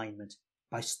getting alignment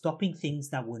by stopping things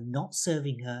that were not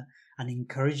serving her and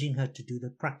encouraging her to do the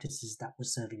practices that were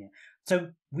serving her. So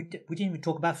we didn't even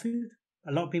talk about food.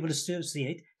 A lot of people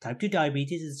associate type 2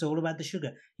 diabetes, it's all about the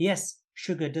sugar. Yes,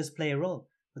 sugar does play a role,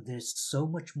 but there's so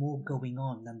much more going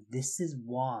on. And this is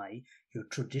why your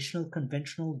traditional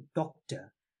conventional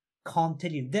doctor can't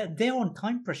tell you. They're on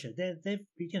time pressure.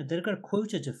 They've got a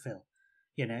quota to fill,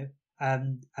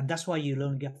 and that's why you'll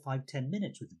only get 5-10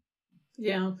 minutes with them.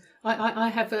 Yeah, I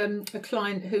have a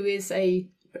client who is a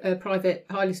private,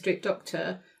 highly strict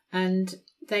doctor, and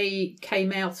they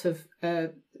came out of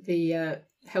the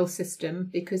health system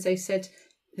because they said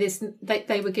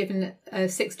they were given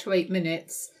 6 to 8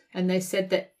 minutes, and they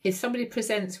said that if somebody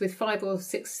presents with 5 or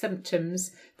 6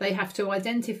 symptoms, they have to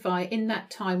identify in that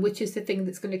time which is the thing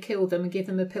that's going to kill them and give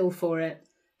them a pill for it.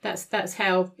 That's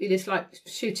how it is, like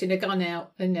shooting a gun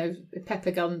out, a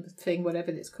pepper gun thing, whatever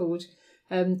it's called.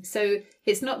 So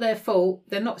it's not their fault.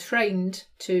 They're not trained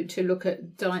to look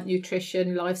at diet,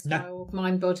 nutrition, lifestyle,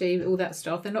 mind, body, all that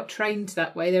stuff. They're not trained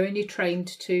that way. They're only trained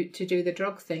to do the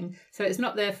drug thing. So it's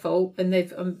not their fault. And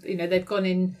they've gone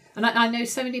in. And I know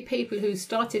so many people who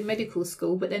started medical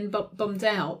school but then bombed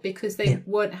out because they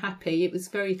weren't happy. It was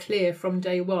very clear from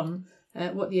day one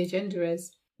what the agenda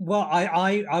is. Well,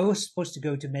 I was supposed to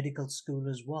go to medical school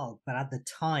as well, but at the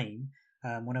time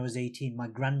when I was 18, my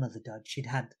grandmother died. She'd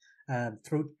had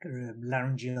throat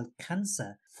laryngeal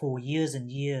cancer for years and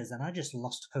years, and I just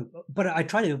lost hope. But I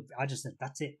just said,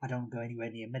 that's it. I don't go anywhere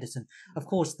near medicine. Of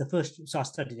course, so I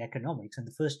studied economics, and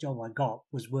the first job I got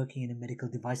was working in a medical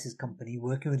devices company,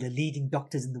 working with the leading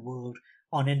doctors in the world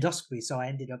on endoscopy. So I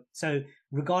ended up,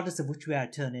 regardless of which way I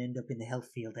turn, I end up in the health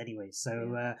field anyway.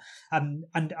 So, and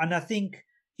I think,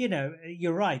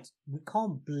 you're right. We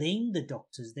can't blame the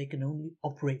doctors. They can only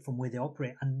operate from where they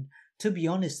operate. And to be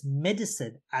honest,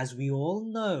 medicine, as we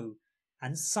all know,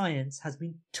 and science has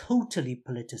been totally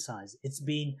politicized. It's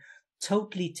been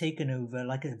totally taken over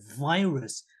like a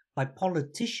virus by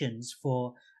politicians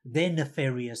for their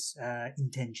nefarious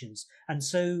intentions. And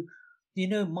so,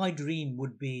 my dream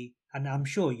would be and I'm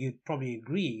sure you'd probably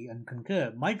agree and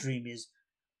concur, my dream is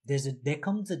there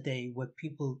comes a day where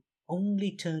people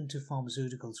only turn to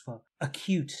pharmaceuticals for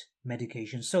acute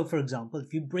medication. So, for example,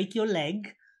 if you break your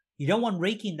leg, you don't want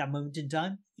Reiki in that moment in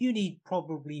time, you need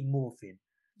probably morphine.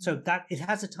 So that it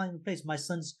has a time and place. My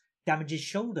son's damaged his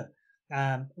shoulder.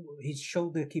 His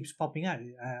shoulder keeps popping out,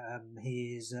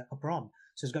 his upper arm.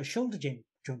 So he's got shoulder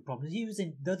joint problems.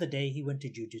 The other day he went to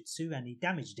jiu-jitsu and he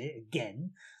damaged it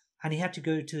again, and he had to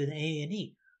go to an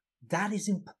A&E. That is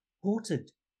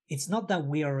important. It's not that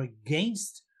we are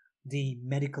against the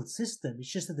medical system.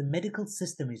 It's just that the medical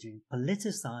system is being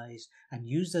politicized and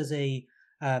used as a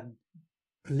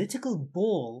political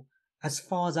ball, as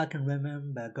far as I can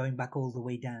remember, going back all the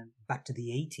way back to the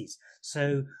 80s.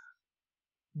 So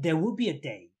there will be a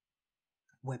day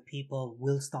where people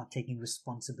will start taking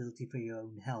responsibility for your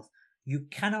own health. You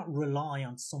cannot rely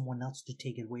on someone else to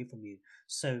take it away from you.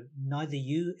 So neither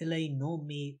you, Elaine, nor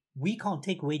me, we can't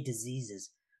take away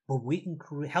diseases, but we can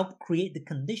help create the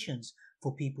conditions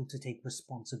for people to take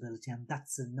responsibility. And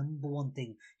that's the number one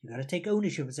thing. You got to take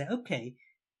ownership and say, okay,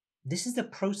 this is the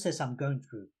process I'm going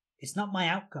through. It's not my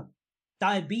outcome.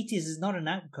 Diabetes is not an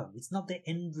outcome. It's not the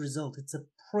end result. It's a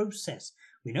process.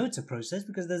 We know it's a process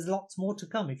because there's lots more to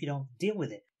come if you don't deal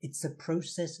with it. It's a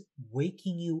process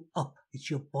waking you up. It's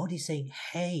your body saying,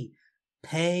 hey,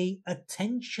 pay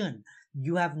attention.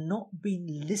 You have not been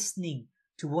listening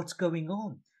to what's going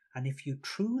on. And if you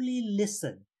truly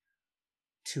listen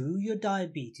to your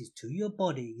diabetes, to your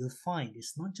body, you'll find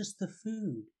it's not just the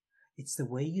food. It's the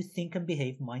way you think and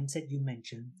behave, mindset you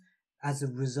mentioned, as a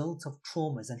result of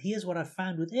traumas. And here's what I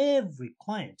found with every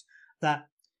client, that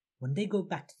when they go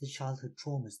back to the childhood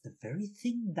traumas, the very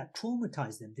thing that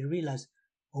traumatized them, they realize,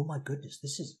 oh my goodness,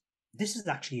 this is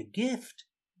actually a gift.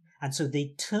 And so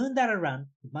they turn that around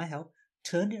with my help,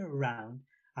 turn it around,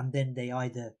 and then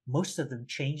most of them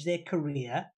change their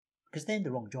career, because they're in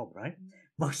the wrong job, right?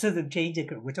 Most of them change their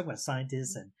career. We're talking about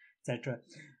scientists and etc.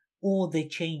 Or they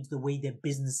change the way their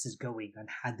business is going and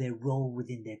had their role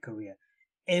within their career.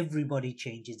 Everybody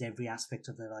changes every aspect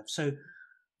of their life. So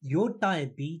your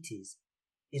diabetes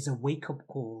is a wake-up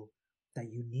call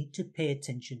that you need to pay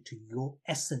attention to your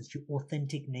essence, your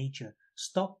authentic nature.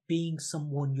 Stop being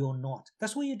someone you're not.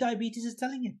 That's what your diabetes is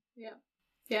telling you.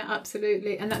 Yeah,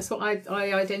 absolutely. And that's what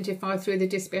I identify through the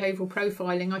disc behavioural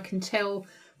profiling. I can tell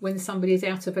when somebody is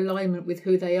out of alignment with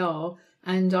who they are,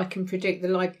 and I can predict the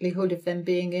likelihood of them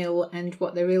being ill and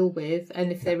what they're ill with,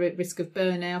 and if they're at risk of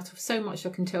burnout. So much I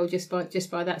can tell just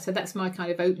by that. So that's my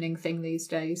kind of opening thing these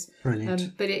days.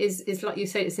 Brilliant. But it's like you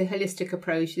say, it's a holistic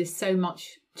approach. There's so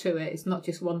much to it. It's not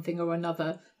just one thing or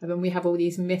another. I mean, we have all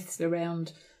these myths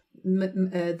around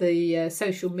the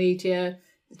social media,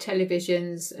 the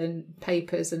televisions and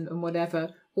papers and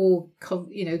whatever, all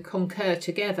concur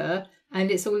together. And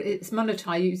it's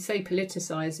monetized. You say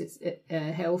politicise it's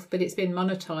health, but it's been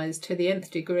monetized to the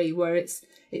nth degree, where it's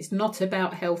not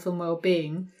about health and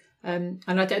well-being, and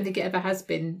I don't think it ever has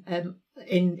been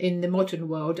in the modern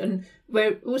world. And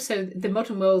where also the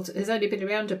modern world has only been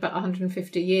around about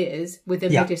 150 years with the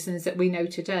medicines that we know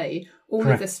today. All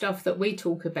Correct. Of the stuff that we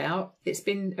talk about, it's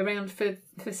been around for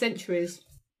centuries.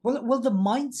 Well, the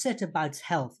mindset about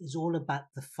health is all about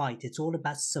the fight. It's all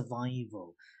about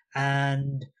survival.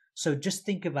 And so just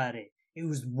think about it. It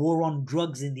was war on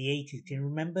drugs in the 80s. Can you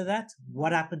remember that?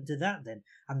 What happened to that then?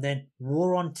 And then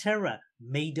war on terror,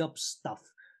 made up stuff.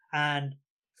 And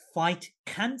fight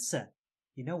cancer.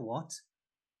 You know what?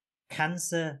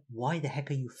 Cancer, why the heck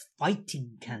are you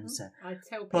fighting cancer? I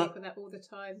tell people that all the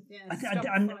time. Yeah, stop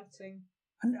fighting.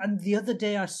 And the other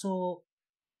day I saw,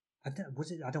 I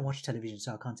don't watch television,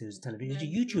 so I can't say it was television. It's a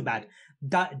YouTube ad.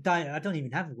 I don't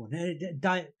even have one.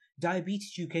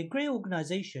 Diabetes UK, great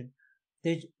organisation.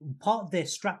 Part of their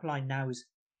strapline now is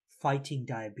fighting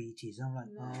diabetes. I'm like,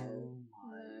 oh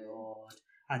my Lord.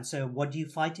 And so what do you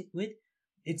fight it with?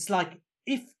 It's like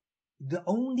if the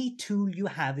only tool you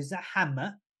have is a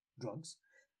hammer, drugs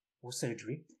or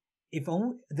surgery,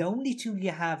 the only tool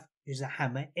you have is a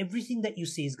hammer, everything that you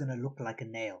see is going to look like a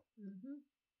nail. Mm-hmm.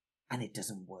 And it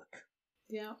doesn't work.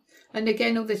 Yeah. And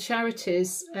again, all the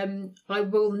charities, I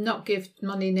will not give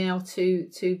money now to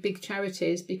big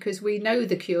charities, because we know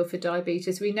the cure for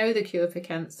diabetes, we know the cure for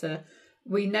cancer,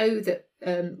 we know that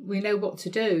we know what to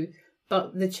do,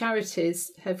 but the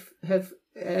charities have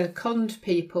conned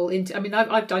people into. I mean,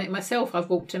 I've done it myself. I've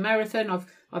walked a marathon.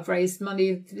 I've raised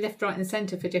money left, right, and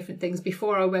centre for different things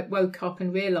before I woke up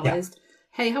and realised,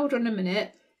 hey, hold on a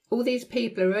minute, all these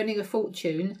people are earning a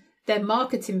fortune. Their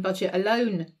marketing budget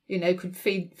alone, could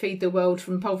feed the world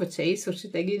from poverty, sort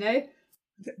of thing,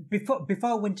 Before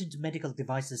I went into medical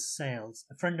devices sales,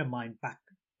 a friend of mine back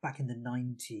back in the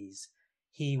 90s,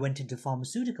 he went into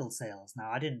pharmaceutical sales.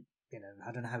 Now, I don't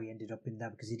know how he ended up in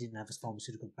that because he didn't have a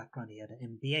pharmaceutical background. He had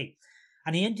an MBA.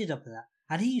 And he ended up with that.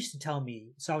 And he used to tell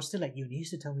me, so I was still at uni, he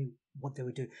used to tell me what they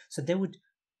would do. So they would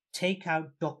take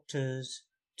out doctors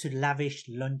to lavish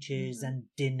lunches and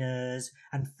dinners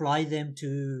and fly them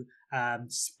to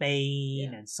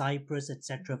Spain and Cyprus,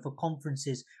 etc., for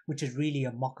conferences, which is really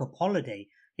a mock-up holiday,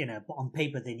 but on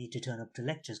paper they need to turn up to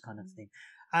lectures kind of thing.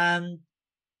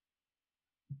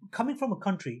 Coming from a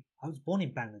country, I was born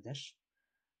in Bangladesh,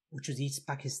 which was East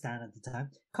Pakistan at the time.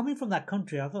 Coming from that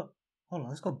country, I thought, hold on,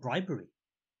 that's called bribery.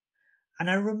 And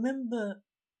I remember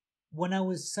when I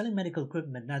was selling medical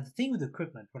equipment, now the thing with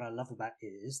equipment, what I love about it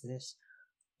is this: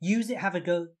 use it, have a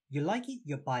go. You like it,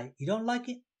 you buy it. You don't like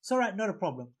it, it's all right, not a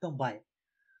problem, don't buy it.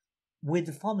 With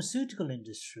the pharmaceutical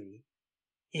industry,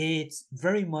 it's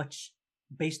very much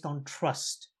based on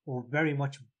trust, or very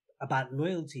much about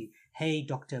loyalty. Hey,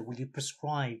 doctor, will you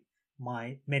prescribe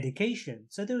my medication?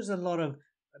 So there was a lot of,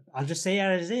 I'll just say it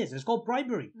as it is, it's called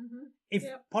bribery. If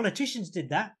politicians did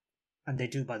that, and they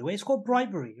do, by the way, it's called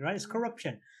bribery, right? It's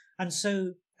corruption. And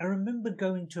so I remember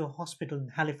going to a hospital in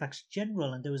Halifax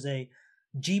General, and there was a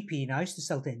GP, and I used to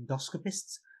sell to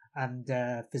endoscopists and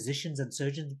physicians and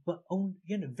surgeons, but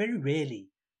very rarely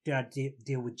did I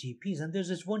deal with GPs. And there's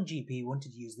this one GP who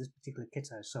wanted to use this particular kit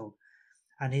I sold,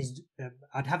 and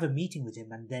I'd have a meeting with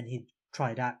him, and then he'd try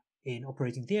it out in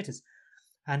operating theatres.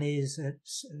 And his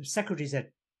secretary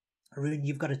said, Arun,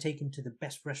 you've got to take him to the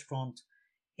best restaurant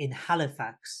in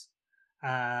Halifax,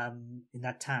 in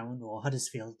that town, or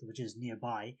Huddersfield, which is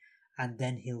nearby, and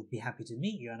then he'll be happy to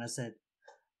meet you. And I said,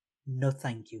 no,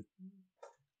 thank you.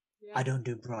 I don't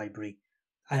do bribery.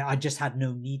 I just had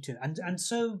no need to. And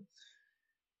so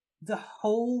the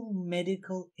whole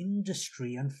medical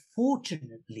industry,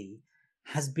 unfortunately,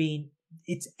 has been,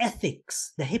 its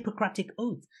ethics, the Hippocratic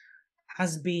Oath,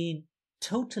 has been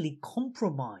totally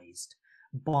compromised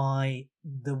by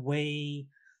the way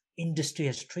industry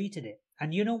has treated it.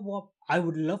 And you know what? I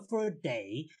would love for a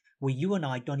day where you and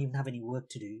I don't even have any work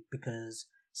to do,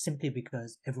 simply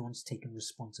because everyone's taken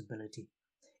responsibility.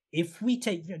 If we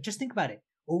just think about it,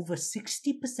 over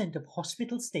 60% of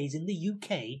hospital stays in the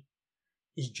UK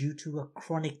is due to a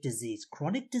chronic disease.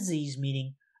 Chronic disease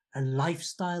meaning a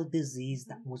lifestyle disease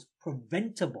that was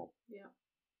preventable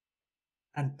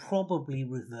and probably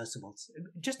reversible.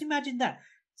 Just imagine that.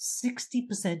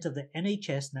 60% of the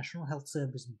NHS, National Health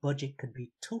Service budget could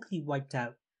be totally wiped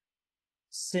out,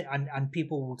 and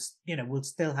people will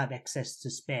still have excess to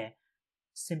spare,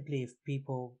 simply if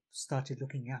people started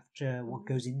looking after what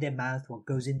goes in their mouth, what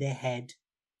goes in their head,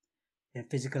 their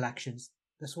physical actions.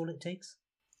 That's all it takes.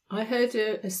 I heard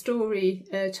a story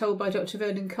told by Dr.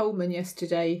 Vernon Coleman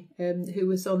yesterday, who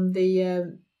was on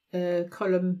the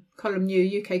column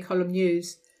News, UK column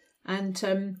News,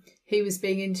 and he was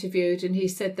being interviewed, and he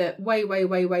said that way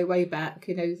back,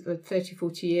 30,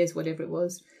 40 years, whatever it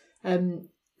was,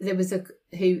 there was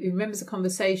he remembers a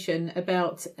conversation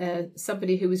about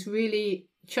somebody who was really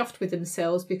chuffed with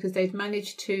themselves because they'd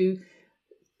managed to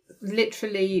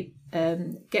literally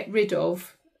get rid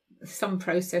of some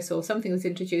process or something was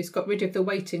introduced, got rid of the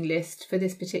waiting list for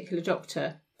this particular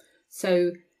doctor.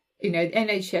 So,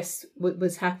 NHS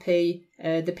was happy,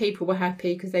 the people were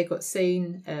happy because they got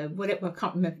seen, whatever, I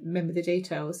can't remember the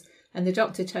details. And the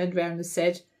doctor turned around and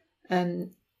said,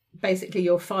 basically,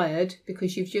 you're fired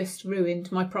because you've just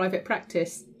ruined my private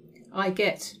practice. I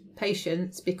get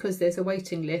patients because there's a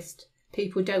waiting list.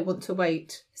 People don't want to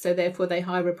wait, so therefore they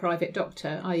hire a private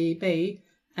doctor, i.e. me,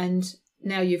 and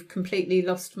now you've completely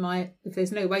lost if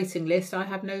there's no waiting list, I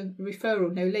have no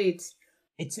referral, no leads.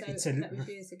 That was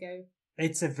years ago.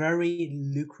 It's a very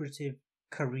lucrative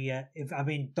career.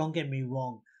 Don't get me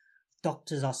wrong,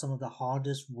 doctors are some of the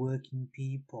hardest working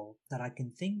people that I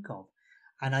can think of.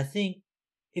 And I think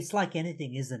it's like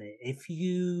anything, isn't it? If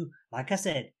you, like I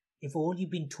said, if all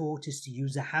you've been taught is to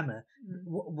use a hammer,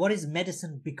 what has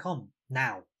medicine become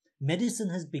now? Medicine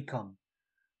has become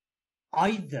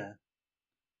either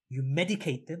you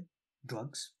medicate them,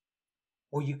 drugs,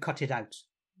 or you cut it out,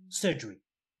 surgery.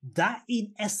 That,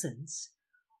 in essence,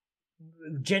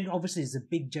 obviously is a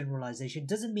big generalization.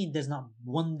 Doesn't mean there's not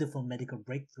wonderful medical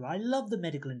breakthrough. I love the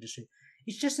medical industry.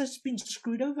 It's just that it's been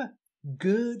screwed over,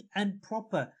 good and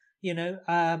proper.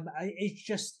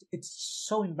 It's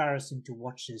so embarrassing to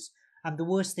watch this. And the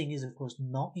worst thing is, of course,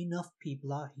 not enough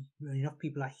people are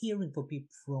hearing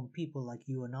from people like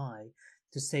you and I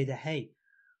to say that, hey,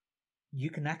 you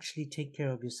can actually take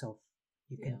care of yourself.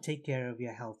 You can take care of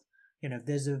your health.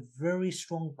 There's a very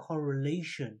strong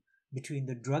correlation between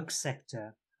the drug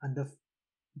sector and the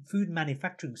food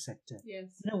manufacturing sector.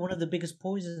 Yes. One of the biggest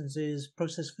poisons is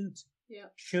processed foods. Yeah.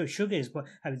 Sugar is what.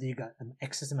 You got an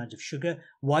excess amount of sugar.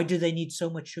 Why do they need so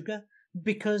much sugar?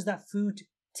 Because that food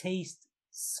tastes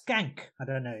skank. I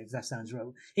don't know if that sounds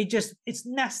wrong. It's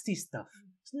nasty stuff.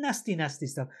 It's nasty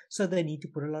stuff. So they need to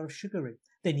put a lot of sugar in.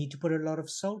 They need to put a lot of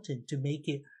salt in to make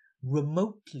it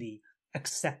remotely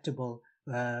acceptable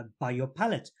by your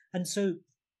palate. And so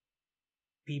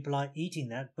people are eating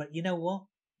that. But you know what?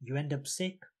 You end up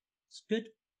sick. It's good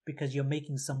because you're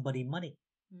making somebody money.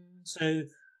 So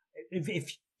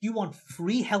if you want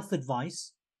free health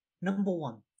advice, number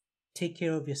one, take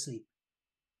care of your sleep.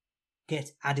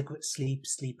 Get adequate sleep,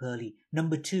 sleep early.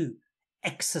 Number two,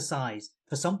 exercise.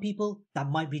 For some people, that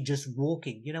might be just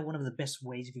walking. One of the best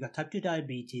ways, if you've got type 2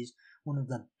 diabetes, one of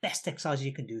the best exercises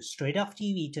you can do straight after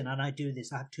you've eaten, and I do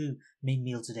this, I have 2 main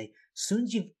meals a day. As soon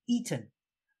as you've eaten,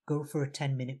 go for a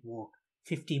 10-minute walk,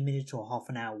 15 minutes or half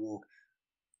an hour walk.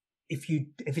 If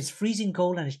it's freezing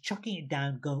cold and it's chucking it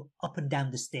down, go up and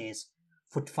down the stairs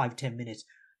for 5-10 minutes.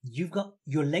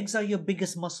 Your legs are your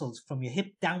biggest muscles. From your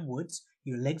hip downwards,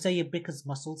 your legs are your biggest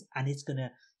muscles, and it's going to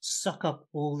suck up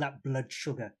all that blood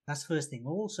sugar. That's first thing.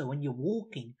 Also, when you're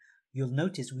walking, you'll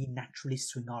notice we naturally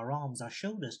swing our arms, our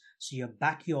shoulders. So your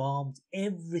back, your arms,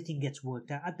 everything gets worked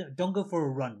out. Don't go for a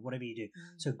run, whatever you do.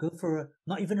 So go for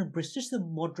not even a brisk, just a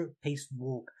moderate paced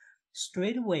walk.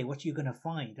 Straight away, what you're going to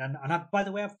find. And by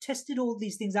the way, I've tested all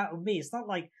these things out on me. It's not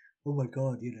like, oh my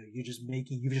God, you've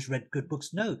just read good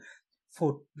books. No.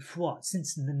 For what?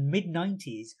 Since the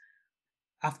mid-90s,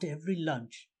 after every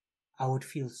lunch, I would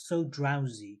feel so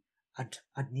drowsy,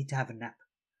 I'd need to have a nap.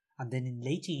 And then in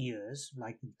later years,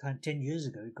 like 10 years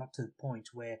ago, it got to the point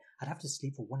where I'd have to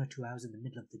sleep for 1 or 2 hours in the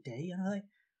middle of the day. And I'm like,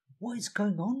 what is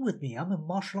going on with me? I'm a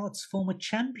martial arts former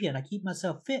champion. I keep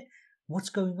myself fit. What's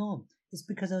going on? It's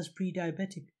because I was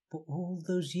pre-diabetic for all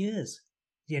those years.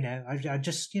 I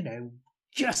just,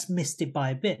 just missed it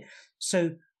by a bit.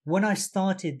 So when I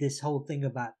started this whole thing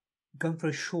about going for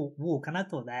a short walk, and I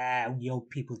thought, only old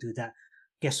people do that.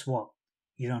 Guess what?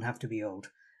 You don't have to be old.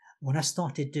 When I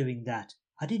started doing that,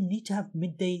 I didn't need to have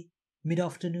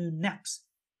mid-afternoon naps.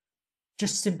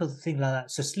 Just simple thing like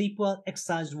that. So sleep well,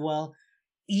 exercise well,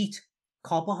 eat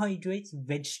carbohydrates,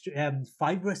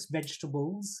 fibrous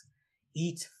vegetables,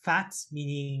 eat fats,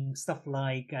 meaning stuff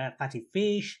like fatty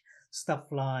fish, stuff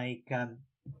like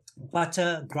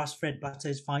butter, grass-fed butter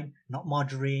is fine, not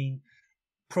margarine.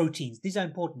 Proteins, these are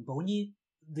important, but when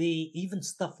even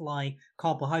stuff like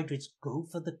carbohydrates, go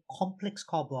for the complex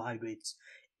carbohydrates.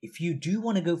 If you do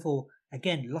want to go for,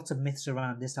 again, lots of myths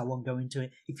around this, I won't go into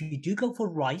it. If you do go for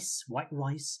rice, white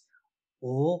rice,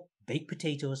 or baked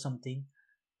potato or something,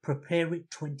 prepare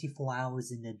it 24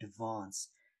 hours in advance.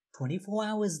 24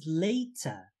 hours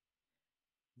later,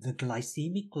 the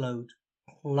glycemic load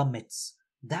plummets.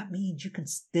 That means you can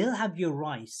still have your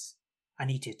rice and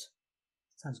eat it.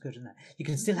 Sounds good, doesn't it? You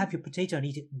can still have your potato and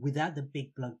eat it without the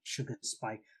big blood sugar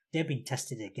spike. They've been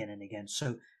tested again and again.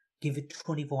 So give it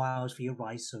 24 hours for your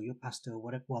rice or your pasta or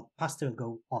whatever. Well, pasta will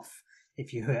go off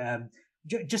if you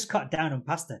just cut down on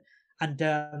pasta. And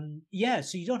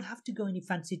so you don't have to go any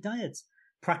fancy diets.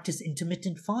 Practice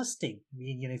intermittent fasting. I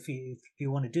mean, if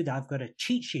you want to do that, I've got a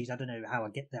cheat sheet. I don't know how I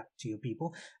get that to you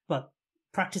people, but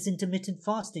practice intermittent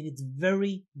fasting. It's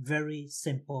very, very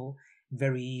simple,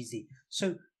 very easy.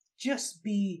 So just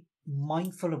be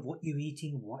mindful of what you're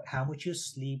eating, how much you're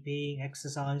sleeping,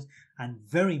 exercise, and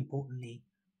very importantly,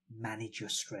 manage your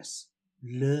stress.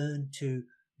 Learn to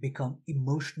become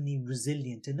emotionally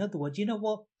resilient. In other words, you know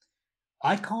what?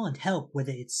 I can't help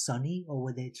whether it's sunny or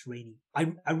whether it's rainy.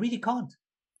 I really can't.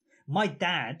 My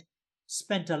dad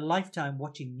spent a lifetime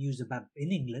watching news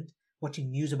in England, watching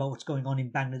news about what's going on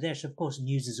in Bangladesh. Of course,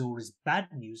 news is always bad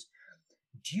news.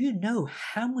 Do you know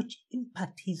how much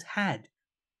impact he's had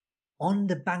on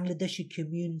the Bangladeshi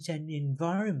community and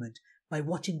environment by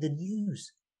watching the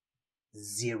news?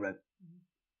 Zero.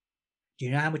 Do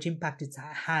you know how much impact it's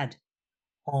had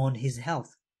on his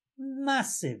health?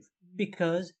 Massive,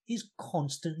 because he's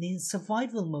constantly in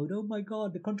survival mode. Oh my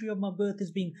God, the country of my birth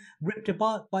is being ripped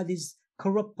apart by these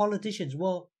corrupt politicians.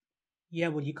 Well,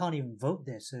 you can't even vote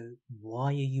there, so why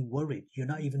are you worried? You're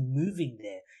not even moving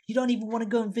there. You don't even want to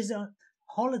go and visit on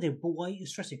holiday, but why are you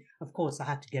stressing? Of course, I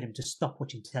had to get him to stop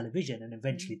watching television, and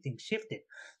eventually things shifted.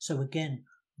 So again,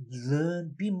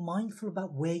 be mindful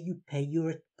about where you take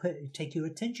your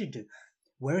attention to.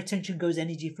 Where attention goes,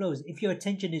 energy flows. If your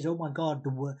attention is, oh my God,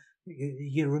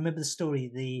 you remember the story,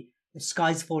 the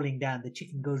sky's falling down, the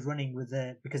chicken goes running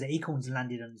because the acorns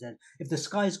landed on his head. If the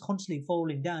sky is constantly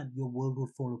falling down, your world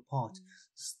will fall apart.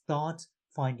 Start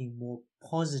finding more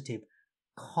positive,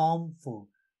 calmful,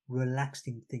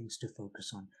 relaxing things to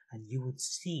focus on, and you would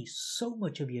see so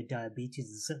much of your diabetes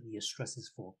and certainly your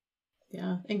stresses fall.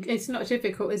 Yeah, it's not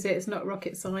difficult, is it? It's not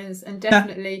rocket science. And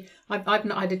definitely, I've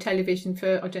not had a television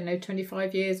for,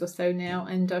 25 years or so now,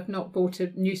 and I've not bought a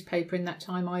newspaper in that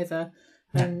time either.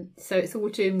 So it's all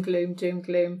doom, gloom.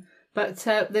 But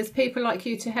there's people like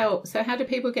you to help. So how do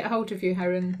people get hold of you,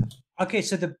 Harun? Okay,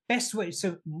 so the best way,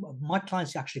 so my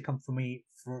clients actually come from me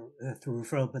through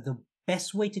referral, but the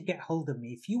best way to get hold of me,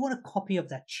 if you want a copy of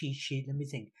that cheat sheet, let me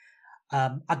think.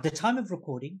 At the time of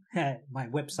recording, my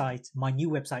new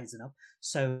website isn't up.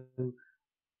 So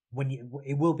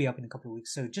it will be up in a couple of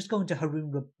weeks. So just go into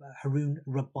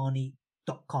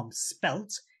HarunRabbani.com,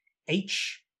 spelt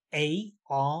HARUN,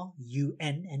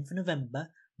 N for November,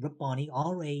 Rabbani,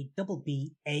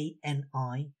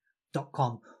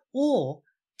 RABBANI.com, or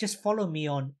just follow me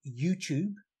on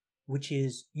YouTube, which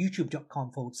is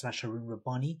youtube.com/Harun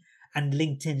Rabbani. And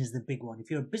LinkedIn is the big one. If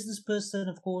you're a business person,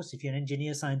 of course, if you're an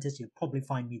engineer, scientist, you'll probably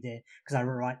find me there because I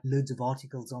write loads of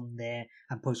articles on there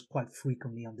and post quite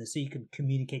frequently on there. So you can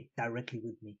communicate directly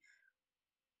with me.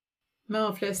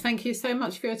 Marvellous. Thank you so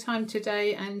much for your time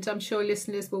today. And I'm sure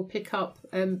listeners will pick up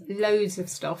loads of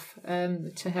stuff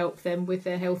to help them with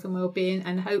their health and well-being,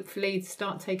 and hopefully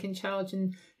start taking charge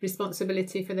and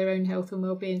responsibility for their own health and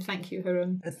well-being. Thank you,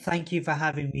 Harun. Thank you for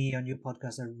having me on your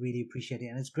podcast. I really appreciate it.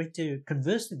 And it's great to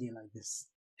converse with you like this.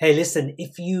 Hey, listen,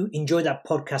 if you enjoy that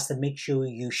podcast, then make sure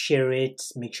you share it,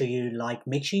 make sure you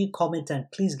make sure you comment, and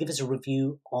please give us a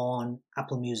review on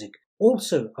Apple Music.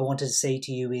 Also, I wanted to say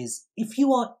to you is, if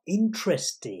you are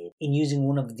interested in using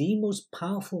one of the most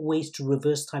powerful ways to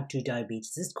reverse type 2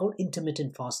 diabetes, it's called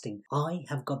intermittent fasting. I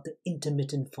have got the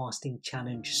intermittent fasting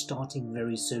challenge starting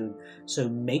very soon. So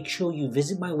make sure you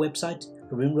visit my website,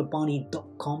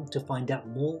 HarunRabbani.com, to find out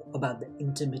more about the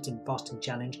intermittent fasting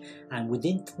challenge. And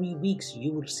within 3 weeks,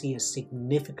 you will see a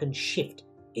significant shift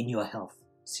in your health.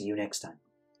 See you next time.